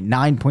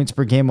 1.9 points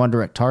per game on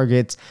direct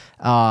targets.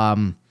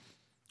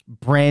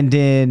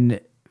 Brandon,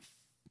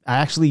 I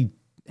actually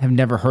have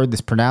never heard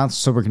this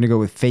pronounced, so we're going to go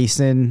with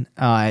Faison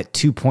at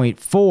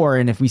 2.4.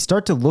 And if we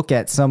start to look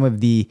at some of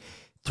the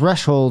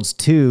thresholds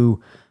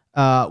too,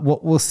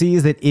 what we'll see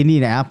is that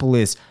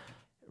Indianapolis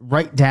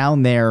right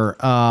down there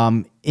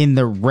in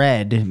the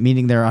red,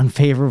 meaning they're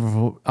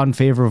unfavorable.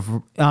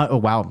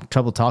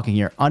 Trouble talking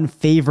here.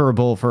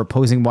 Unfavorable for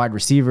opposing wide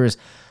receivers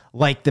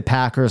like the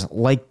Packers,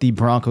 like the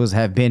Broncos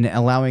have been,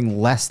 allowing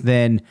less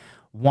than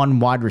one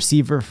wide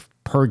receiver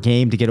per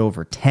game to get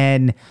over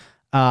 10.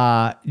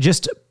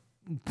 Just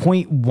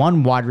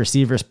 0.1 wide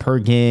receivers per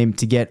game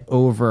to get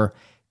over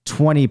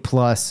 20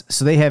 plus.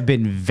 So they have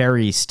been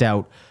very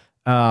stout.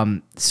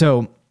 Not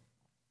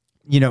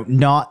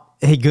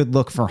a good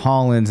look for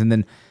Hollins. And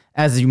then,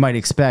 as you might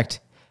expect,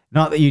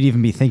 not that you'd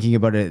even be thinking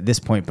about it at this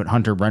point, but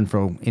Hunter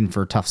Renfrow in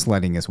for tough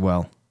sledding as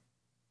well.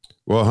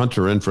 Well,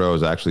 Hunter Renfrow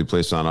is actually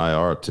placed on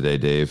IR today,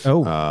 Dave.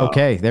 Oh,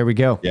 okay. There we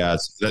go. Yeah,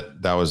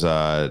 that was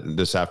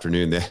this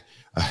afternoon.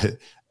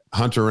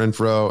 Hunter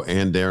Renfrow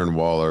and Darren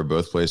Waller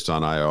both placed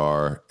on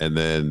IR, and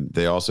then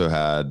they also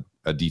had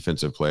a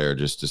defensive player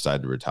just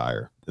decide to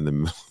retire in the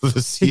middle of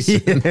the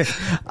season.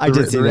 I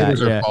did see that. The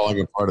Raiders are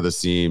falling apart of the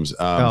seams.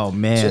 Oh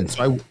man!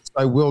 So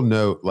I will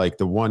note, like,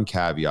 the one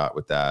caveat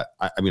with that.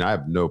 I mean, I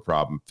have no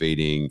problem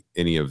fading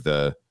any of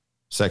the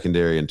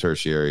secondary and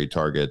tertiary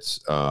targets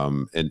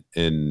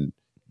in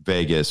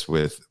Vegas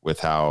with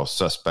how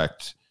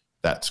suspect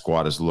that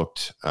squad has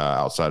looked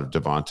outside of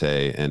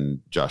Devontae and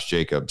Josh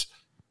Jacobs.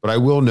 But I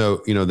will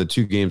note, the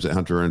two games that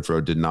Hunter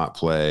Renfrow did not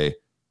play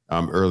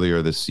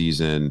earlier this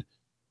season,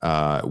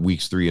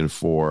 weeks 3 and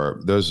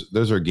 4,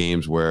 those are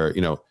games where,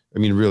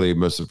 really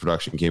most of the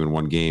production came in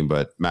one game,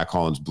 but Mac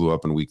Hollins blew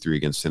up in week 3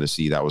 against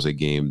Tennessee. That was a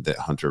game that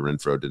Hunter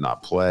Renfrow did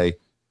not play.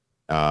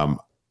 I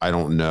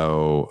don't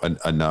know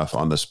enough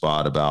on the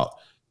spot about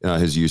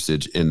his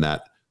usage in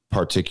that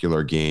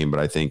particular game,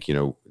 but I think,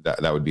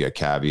 that would be a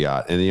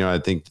caveat. And, I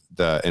think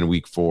in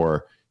week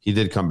 4, he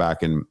did come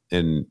back and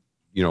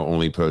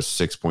only post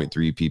 6.3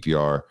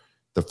 PPR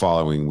the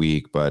following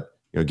week. But,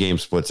 Game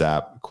Splits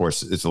app, of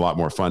course, it's a lot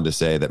more fun to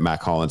say that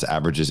Mac Hollins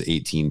averages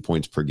 18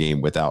 points per game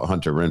without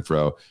Hunter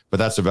Renfrow. But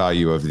that's the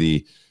value of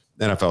the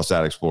NFL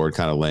Stat Explorer,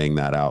 kind of laying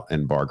that out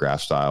in bar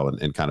graph style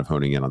and kind of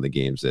honing in on the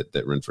games that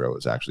Renfrow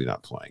is actually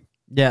not playing.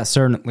 Yeah,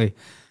 certainly.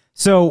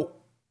 So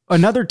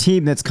another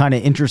team that's kind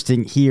of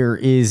interesting here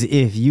is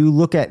if you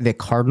look at the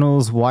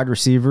Cardinals wide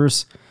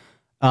receivers,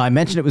 I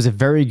mentioned it was a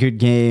very good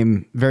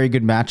game, very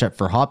good matchup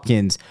for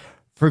Hopkins.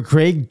 For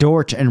Greg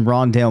Dortch and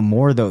Rondale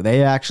Moore, though,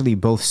 they actually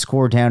both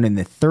score down in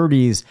the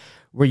 30s,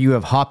 where you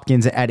have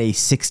Hopkins at a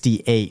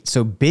 68.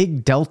 So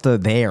big delta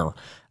there.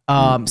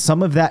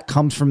 Some of that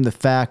comes from the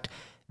fact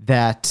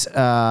that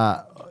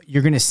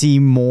you're going to see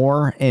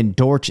Moore and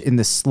Dortch in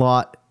the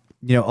slot,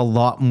 a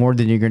lot more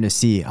than you're going to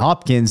see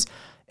Hopkins.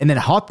 And then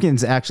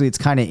Hopkins, actually, it's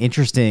kind of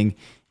interesting,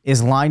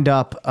 is lined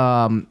up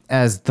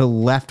as the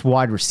left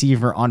wide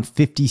receiver on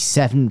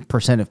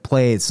 57% of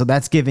plays. So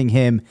that's giving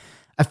him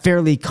a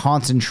fairly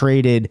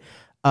concentrated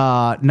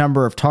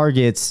number of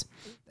targets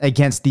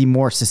against the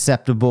more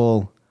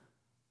susceptible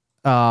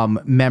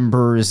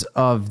members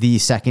of the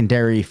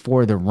secondary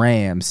for the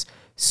Rams.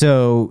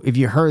 So if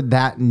you heard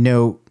that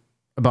note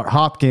about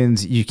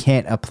Hopkins, you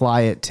can't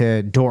apply it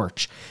to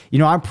Dortch.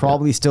 I'm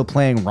probably still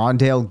playing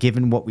Rondale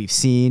given what we've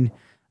seen.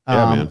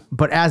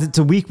 But as it's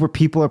a week where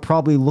people are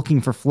probably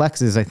looking for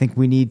flexes, I think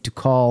we need to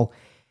call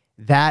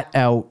that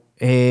out.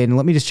 And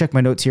let me just check my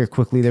notes here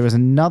quickly. There was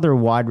another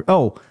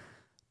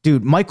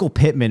Michael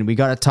Pittman, we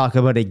got to talk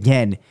about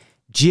again.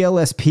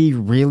 GLSP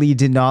really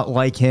did not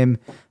like him,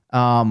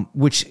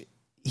 which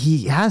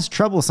he has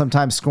trouble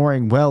sometimes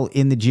scoring well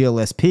in the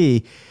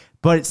GLSP,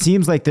 but it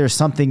seems like there's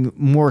something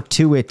more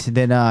to it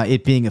than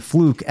it being a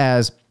fluke,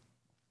 as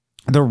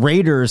the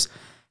Raiders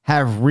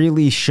have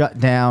really shut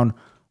down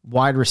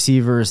wide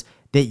receivers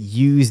that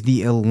use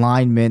the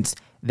alignments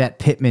that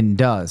Pittman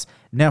does.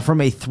 Now, from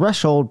a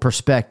threshold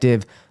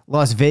perspective,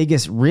 Las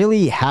Vegas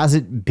really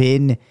hasn't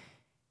been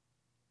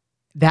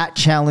that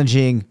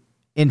challenging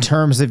in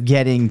terms of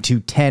getting to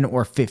 10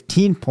 or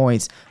 15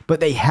 points, but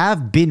they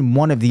have been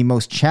one of the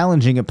most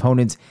challenging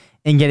opponents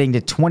in getting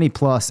to 20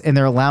 plus, and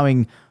they're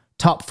allowing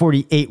top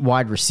 48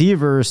 wide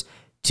receivers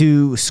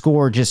to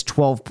score just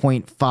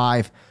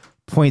 12.5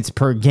 points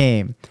per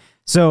game.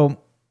 So,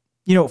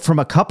 from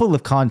a couple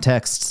of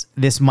contexts,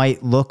 this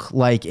might look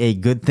like a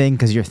good thing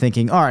because you're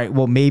thinking, all right,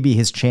 well, maybe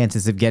his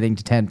chances of getting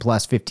to 10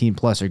 plus, 15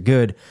 plus are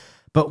good.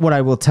 But what I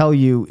will tell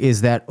you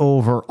is that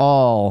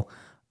overall,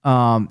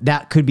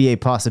 that could be a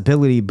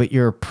possibility, but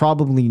you're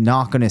probably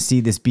not going to see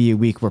this be a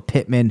week where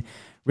Pittman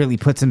really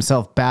puts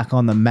himself back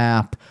on the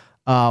map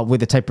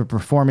with the type of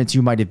performance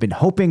you might have been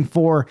hoping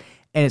for.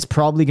 And it's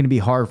probably going to be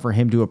hard for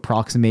him to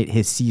approximate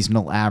his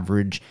seasonal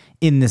average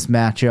in this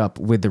matchup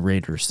with the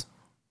Raiders.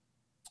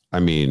 I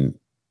mean,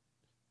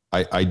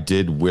 I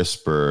did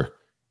whisper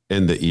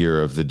in the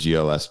ear of the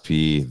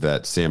GLSP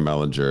that Sam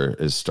Ehlinger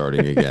is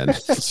starting again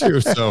too.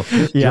 So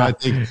yeah, I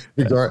think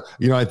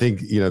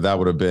that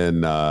would have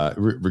been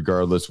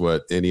regardless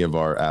what any of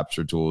our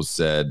Apture tools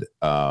said.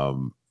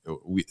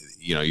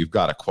 You've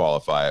got to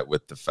qualify it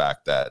with the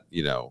fact that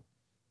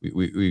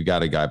we've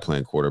got a guy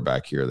playing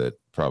quarterback here that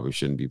probably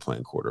shouldn't be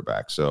playing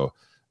quarterback. So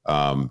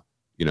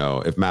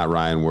if Matt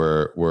Ryan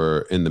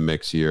were in the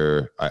mix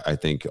here, I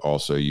think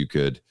also you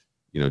could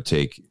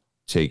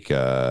take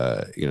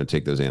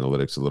those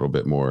analytics a little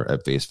bit more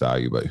at face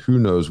value, but who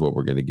knows what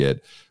we're going to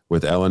get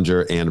with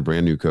Ehlinger and a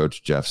brand new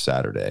coach, Jeff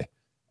Saturday.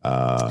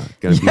 I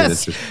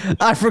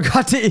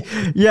forgot to,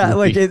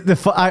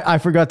 I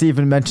forgot to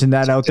even mention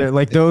that out there.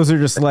 Like, those are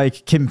just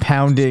like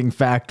compounding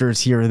factors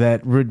here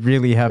that would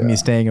really have me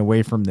staying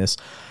away from this.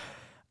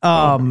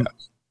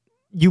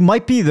 You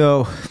might be,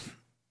 though.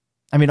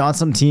 I mean, on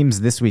some teams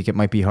this week, it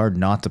might be hard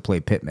not to play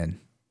Pittman,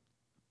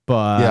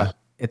 but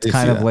it's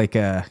kind of like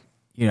a,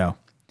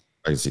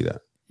 I can see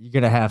that. You're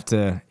gonna have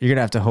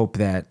to hope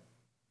that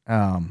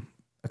a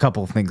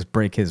couple of things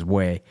break his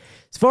way.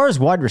 As far as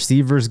wide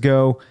receivers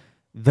go,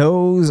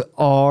 those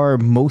are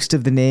most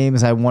of the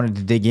names I wanted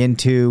to dig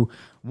into.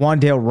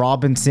 Wan'Dale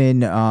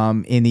Robinson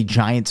in the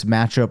Giants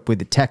matchup with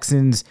the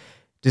Texans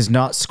does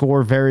not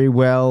score very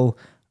well.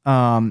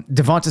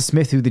 Devonta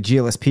Smith, who the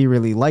GLSP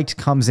really liked,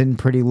 comes in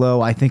pretty low.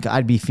 I think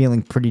I'd be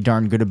feeling pretty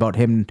darn good about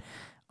him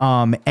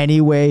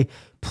anyway.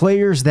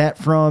 Players that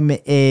from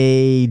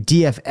a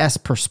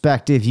DFS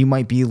perspective, you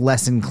might be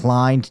less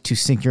inclined to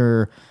sink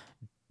your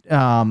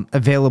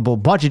available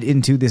budget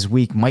into this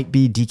week might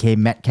be DK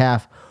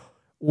Metcalf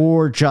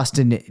or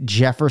Justin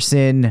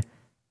Jefferson.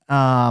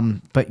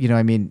 But,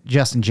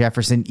 Justin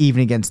Jefferson,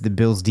 even against the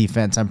Bills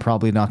defense, I'm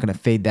probably not going to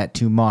fade that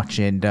too much.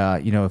 And,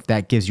 if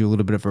that gives you a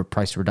little bit of a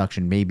price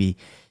reduction, maybe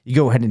you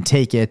go ahead and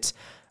take it.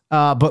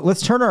 But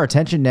let's turn our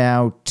attention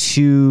now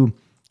to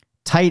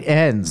tight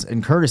ends.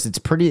 And Curtis, it's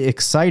pretty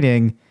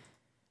exciting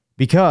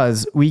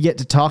because we get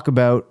to talk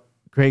about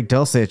Greg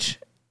Dulcich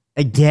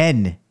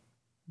again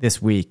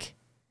this week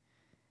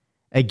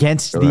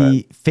against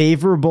the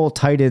favorable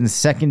tight ends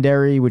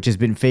secondary, which has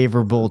been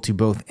favorable to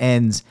both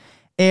ends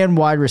and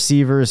wide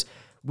receivers.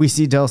 We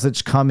see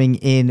Dulcich coming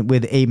in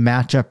with a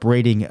matchup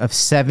rating of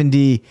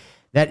 70.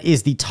 That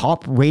is the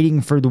top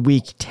rating for the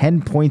week,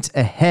 10 points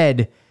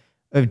ahead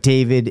of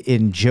David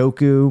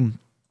Njoku.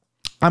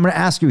 I'm going to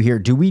ask you here,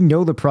 do we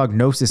know the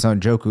prognosis on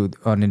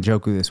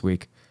Njoku this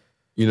week?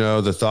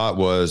 The thought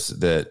was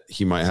that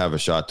he might have a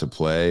shot to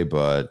play,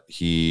 but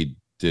he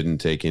didn't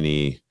take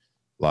any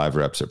live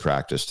reps at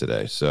practice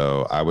today.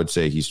 So I would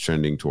say he's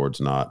trending towards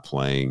not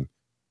playing.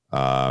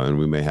 And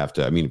we may have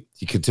to,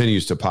 he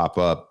continues to pop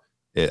up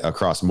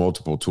across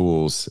multiple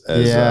tools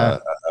as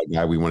a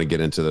guy we want to get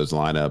into those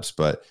lineups,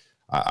 but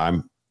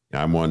I'm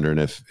wondering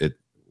if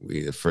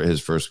for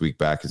his first week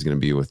back is going to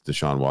be with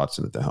Deshaun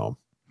Watson at the helm.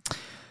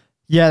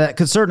 Yeah, that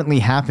could certainly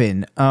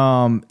happen.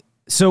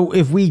 So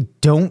if we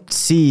don't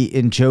see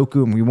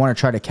Njoku and we want to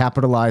try to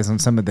capitalize on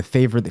some of the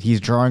favor that he's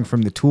drawing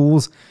from the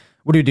tools,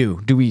 what do?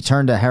 Do we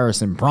turn to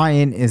Harrison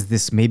Bryant? Is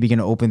this maybe going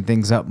to open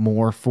things up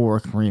more for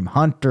Kareem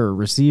Hunt or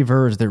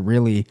receiver? Is there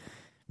really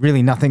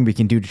nothing we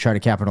can do to try to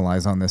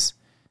capitalize on this?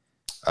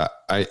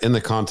 In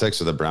the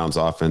context of the Browns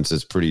offense,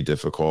 it's pretty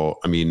difficult.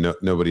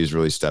 Nobody's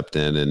really stepped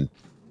in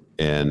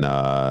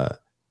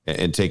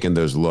and taken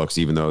those looks,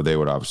 even though they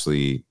would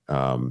obviously,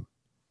 a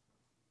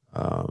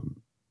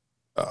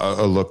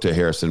look to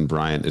Harrison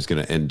Bryant is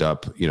going to end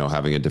up,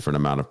 having a different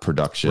amount of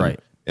production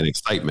and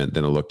excitement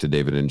than a look to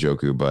David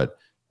Njoku. But,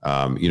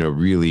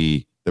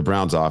 really the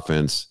Browns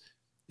offense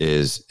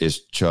is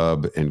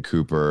Chubb and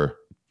Cooper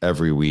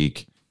every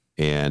week,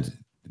 and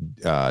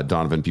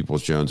Donovan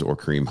Peoples-Jones or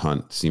Kareem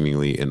Hunt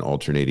seemingly in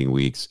alternating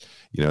weeks.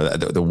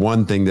 The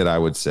one thing that I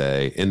would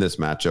say in this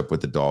matchup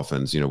with the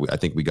Dolphins, I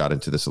think we got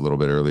into this a little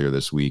bit earlier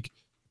this week.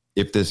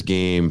 If this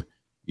game,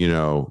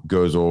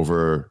 goes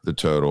over the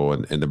total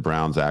and the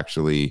Browns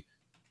actually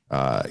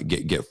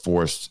get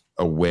forced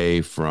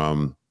away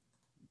from,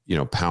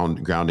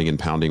 grounding and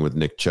pounding with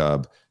Nick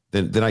Chubb,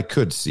 then I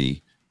could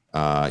see,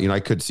 I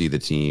could see the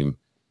team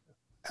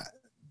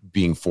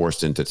being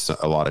forced into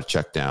a lot of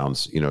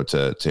checkdowns,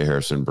 to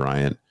Harrison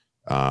Bryant.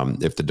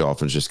 If the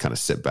Dolphins just kind of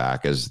sit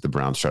back as the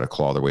Browns try to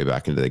claw their way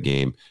back into the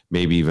game,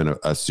 maybe even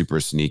a super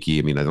sneaky.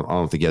 I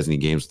don't think he has any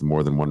games with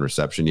more than one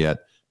reception yet,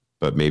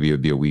 but maybe it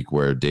would be a week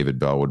where David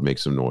Bell would make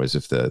some noise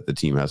if the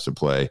team has to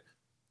play,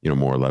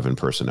 more 11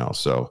 personnel.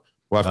 So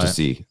we'll have to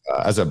see.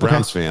 As a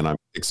Browns fan, I'm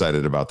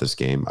excited about this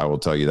game. I will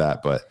tell you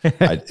that, but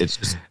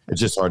it's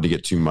just hard to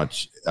get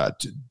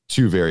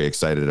too very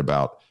excited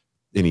about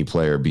any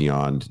player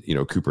beyond,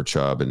 Cooper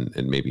Chubb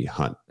and maybe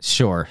Hunt.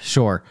 Sure.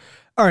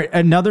 All right.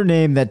 Another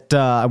name that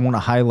I want to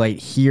highlight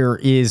here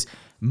is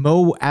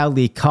Mo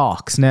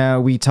Alie-Cox. Now,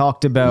 we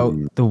talked about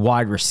the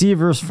wide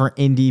receivers for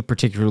Indy,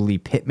 particularly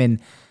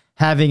Pittman,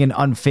 having an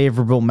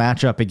unfavorable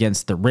matchup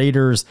against the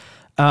Raiders.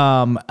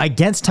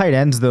 Against tight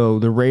ends, though,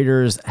 the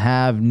Raiders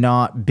have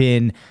not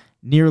been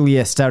nearly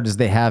as stout as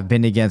they have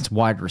been against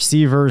wide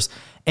receivers.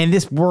 And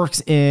this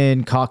works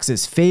in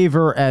Cox's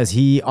favor as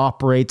he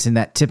operates in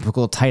that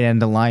typical tight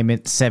end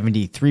alignment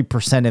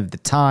 73% of the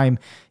time.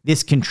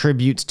 This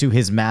contributes to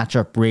his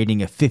matchup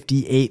rating of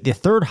 58, the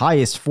third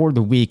highest for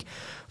the week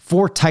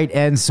for tight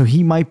ends. So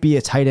he might be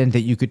a tight end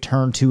that you could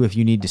turn to if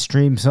you need to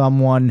stream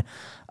someone.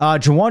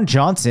 Juwan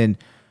Johnson,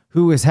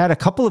 who has had a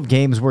couple of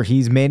games where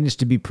he's managed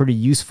to be pretty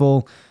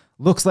useful,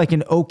 looks like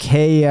an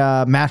okay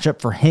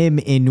matchup for him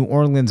in New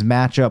Orleans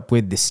matchup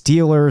with the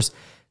Steelers.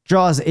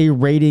 Draws a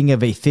rating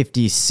of a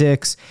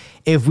 56.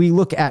 If we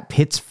look at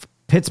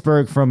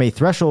Pittsburgh from a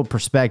threshold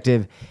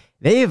perspective,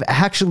 they have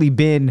actually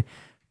been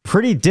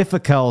pretty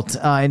difficult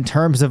in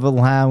terms of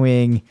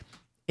allowing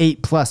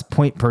 8+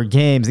 point per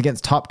games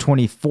against top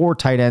 24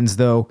 tight ends,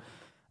 though.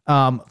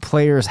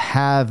 Players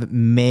have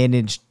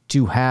managed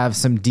to have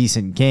some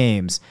decent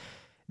games.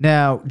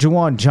 Now,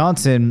 Juwan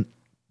Johnson,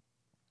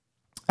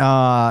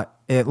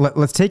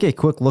 let's take a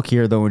quick look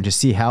here, though, and just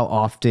see how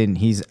often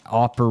he's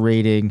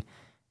operating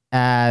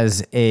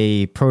as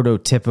a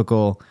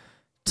prototypical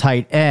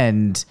tight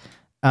end.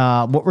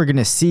 What we're going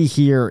to see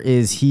here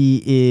is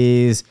he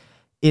is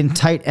in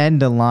tight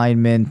end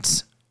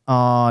alignment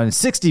on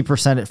 60%,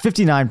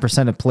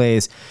 59% of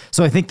plays.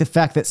 So I think the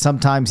fact that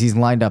sometimes he's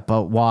lined up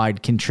out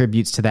wide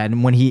contributes to that.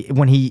 And when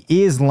he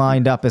is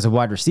lined up as a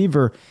wide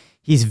receiver,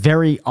 he's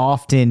very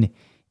often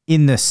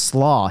in the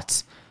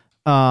slot,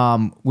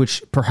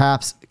 which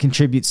perhaps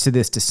contributes to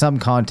this to some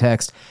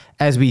context,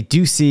 as we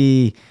do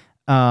see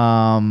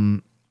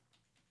Trayvon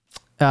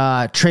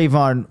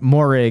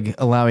Moehrig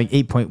allowing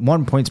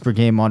 8.1 points per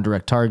game on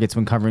direct targets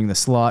when covering the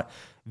slot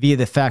via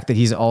the fact that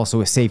he's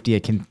also a safety. I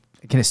can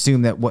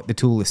assume that what the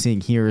tool is seeing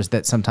here is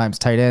that sometimes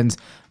tight ends,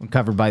 when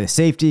covered by the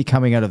safety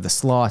coming out of the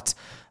slot,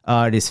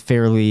 it is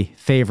fairly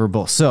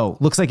favorable. So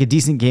looks like a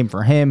decent game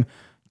for him.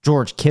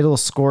 George Kittle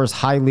scores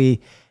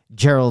highly.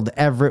 Gerald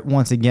Everett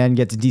once again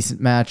gets a decent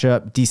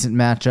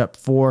matchup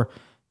for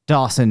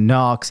Dawson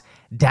Knox.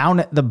 Down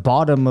at the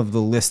bottom of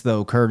the list,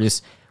 though,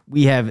 Curtis,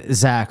 we have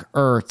Zach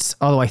Ertz.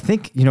 Although I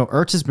think,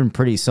 Ertz has been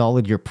pretty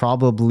solid. You're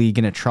probably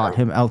going to trot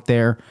him out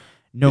there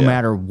no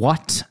matter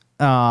what.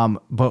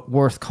 But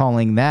worth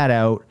calling that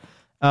out.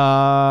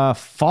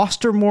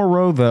 Foster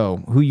Moreau,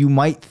 though, who you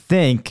might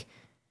think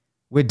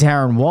with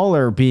Darren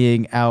Waller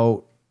being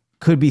out,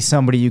 could be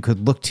somebody you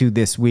could look to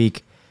this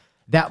week.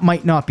 That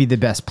might not be the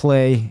best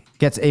play.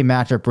 Gets a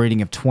matchup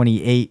rating of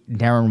 28.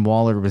 Darren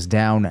Waller was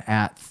down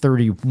at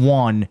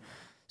 31.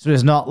 So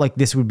it's not like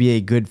this would be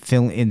a good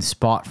fill-in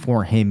spot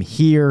for him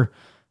here.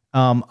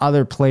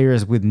 Other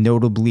players with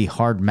notably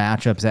hard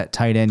matchups at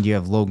tight end, you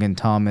have Logan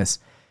Thomas,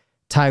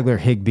 Tyler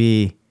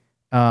Higbee.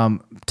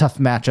 Tough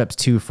matchups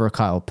too for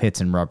Kyle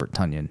Pitts and Robert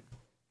Tonyan.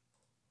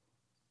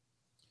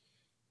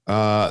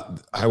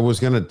 I was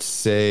going to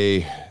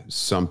say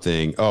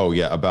something. Oh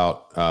yeah.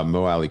 About,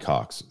 Mo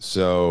Alley-Cox.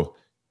 So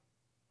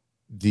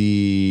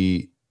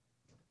the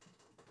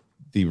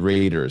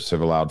Raiders have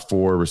allowed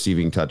 4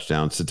 receiving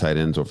touchdowns to tight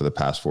ends over the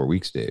past 4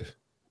 weeks, Dave.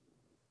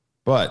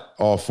 But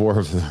all 4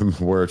 of them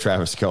were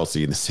Travis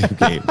Kelce in the same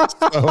game. So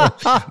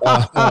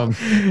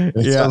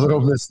it's a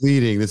little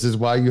misleading. This is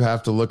why you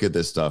have to look at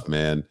this stuff,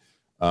 man.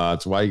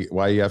 It's why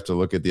you have to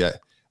look at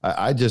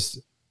I just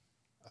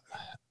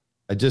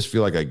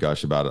feel like I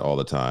gush about it all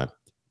the time.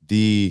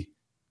 The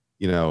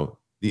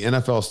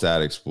NFL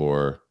Stat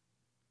Explorer,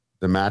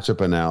 the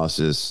matchup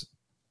analysis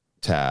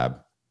tab,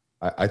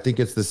 I think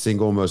it's the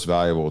single most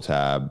valuable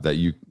tab that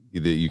you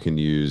can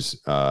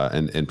use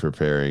in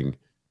preparing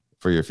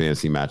for your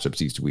fantasy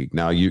matchups each week.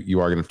 Now you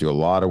are going to have to do a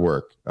lot of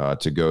work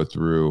to go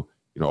through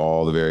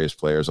all the various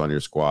players on your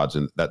squads,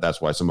 and that's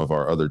why some of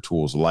our other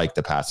tools like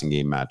the passing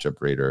game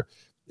matchup rater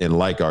and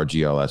like our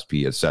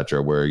GLSP, et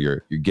cetera, where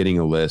you're getting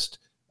a list,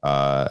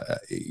 and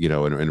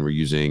we're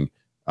using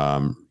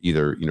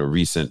either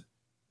recent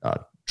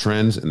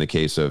trends in the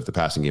case of the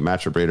passing game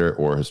matchup rater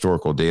or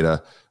historical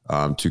data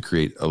to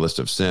create a list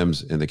of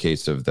sims in the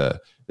case of the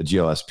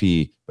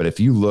GLSP. But if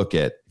you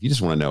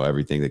just want to know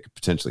everything that could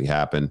potentially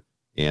happen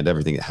and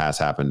everything that has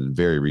happened in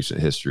very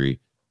recent history,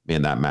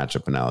 man, that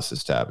matchup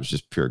analysis tab is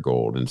just pure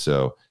gold. And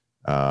so,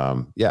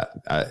 Mo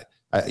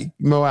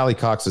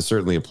Alley-Cox is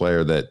certainly a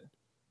player that,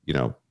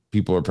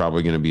 people are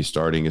probably going to be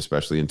starting,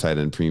 especially in tight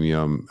end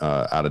premium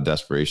out of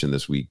desperation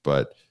this week.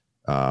 But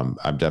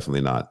I'm definitely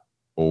not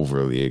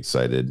overly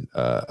excited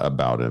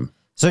about him.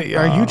 So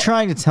are you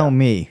trying to tell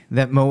me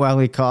that Mo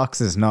Alley-Cox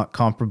is not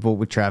comparable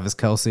with Travis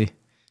Kelce?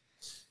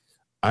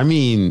 I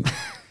mean,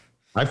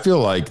 I feel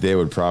like they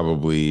would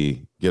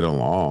probably get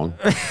along.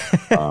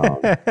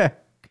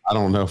 I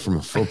don't know from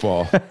a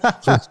football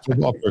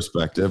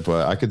perspective,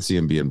 but I could see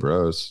him being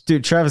bros.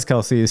 Dude, Travis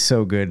Kelce is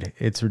so good.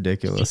 It's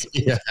ridiculous.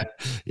 Yeah,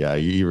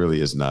 he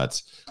really is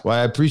nuts. Well,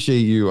 I appreciate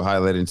you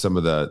highlighting some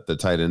of the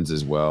tight ends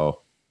as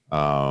well.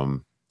 I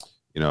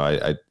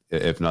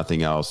if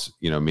nothing else,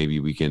 maybe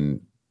we can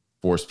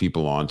force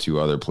people onto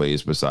other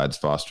plays besides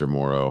Foster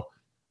Moreau,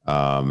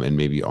 and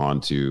maybe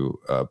onto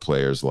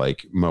players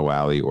like Mo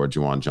Alley or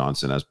Juwan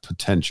Johnson as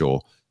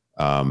potential.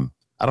 I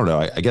don't know.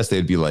 I guess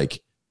they'd be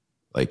like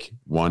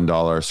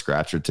 $1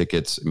 scratcher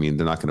tickets. I mean,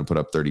 they're not going to put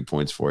up 30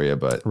 points for you,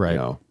 but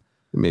right.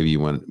 Maybe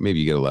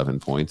you get 11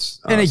 points.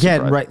 And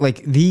again, right,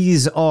 like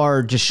these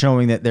are just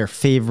showing that they're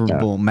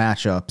favorable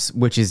matchups,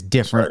 which is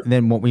different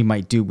than what we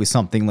might do with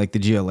something like the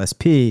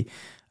GLSP.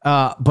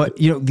 But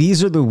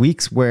these are the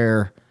weeks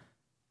where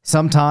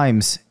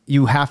sometimes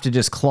you have to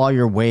just claw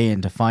your way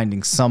into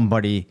finding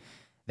somebody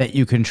that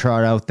you can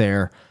trot out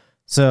there.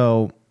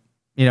 So,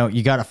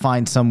 you got to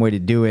find some way to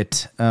do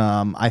it.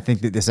 I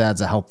think that this adds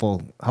a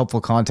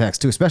helpful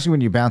context too, especially when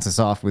you bounce this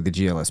off with the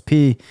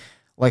GLSP,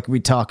 like we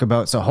talk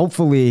about. So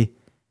hopefully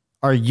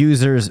our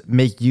users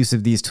make use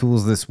of these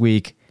tools this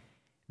week.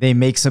 They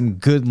make some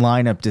good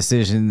lineup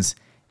decisions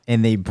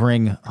and they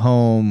bring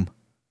home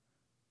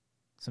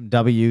some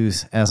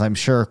W's, as I'm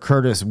sure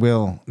Curtis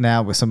will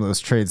now with some of those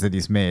trades that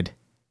he's made.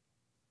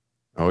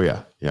 Oh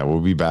yeah. Yeah.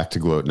 We'll be back to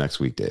gloat next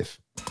week, Dave.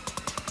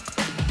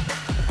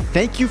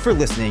 Thank you for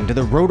listening to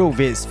the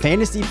RotoViz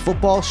Fantasy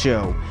Football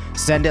Show.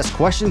 Send us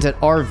questions at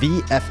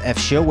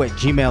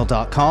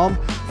rvffshow@gmail.com.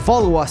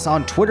 Follow us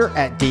on Twitter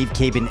at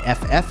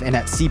DaveCabinFF and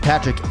at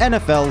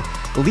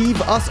CPatrickNFL.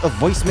 Leave us a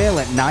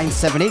voicemail at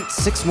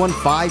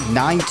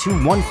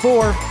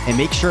 978-615-9214 and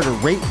make sure to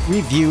rate,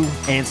 review,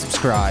 and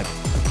subscribe.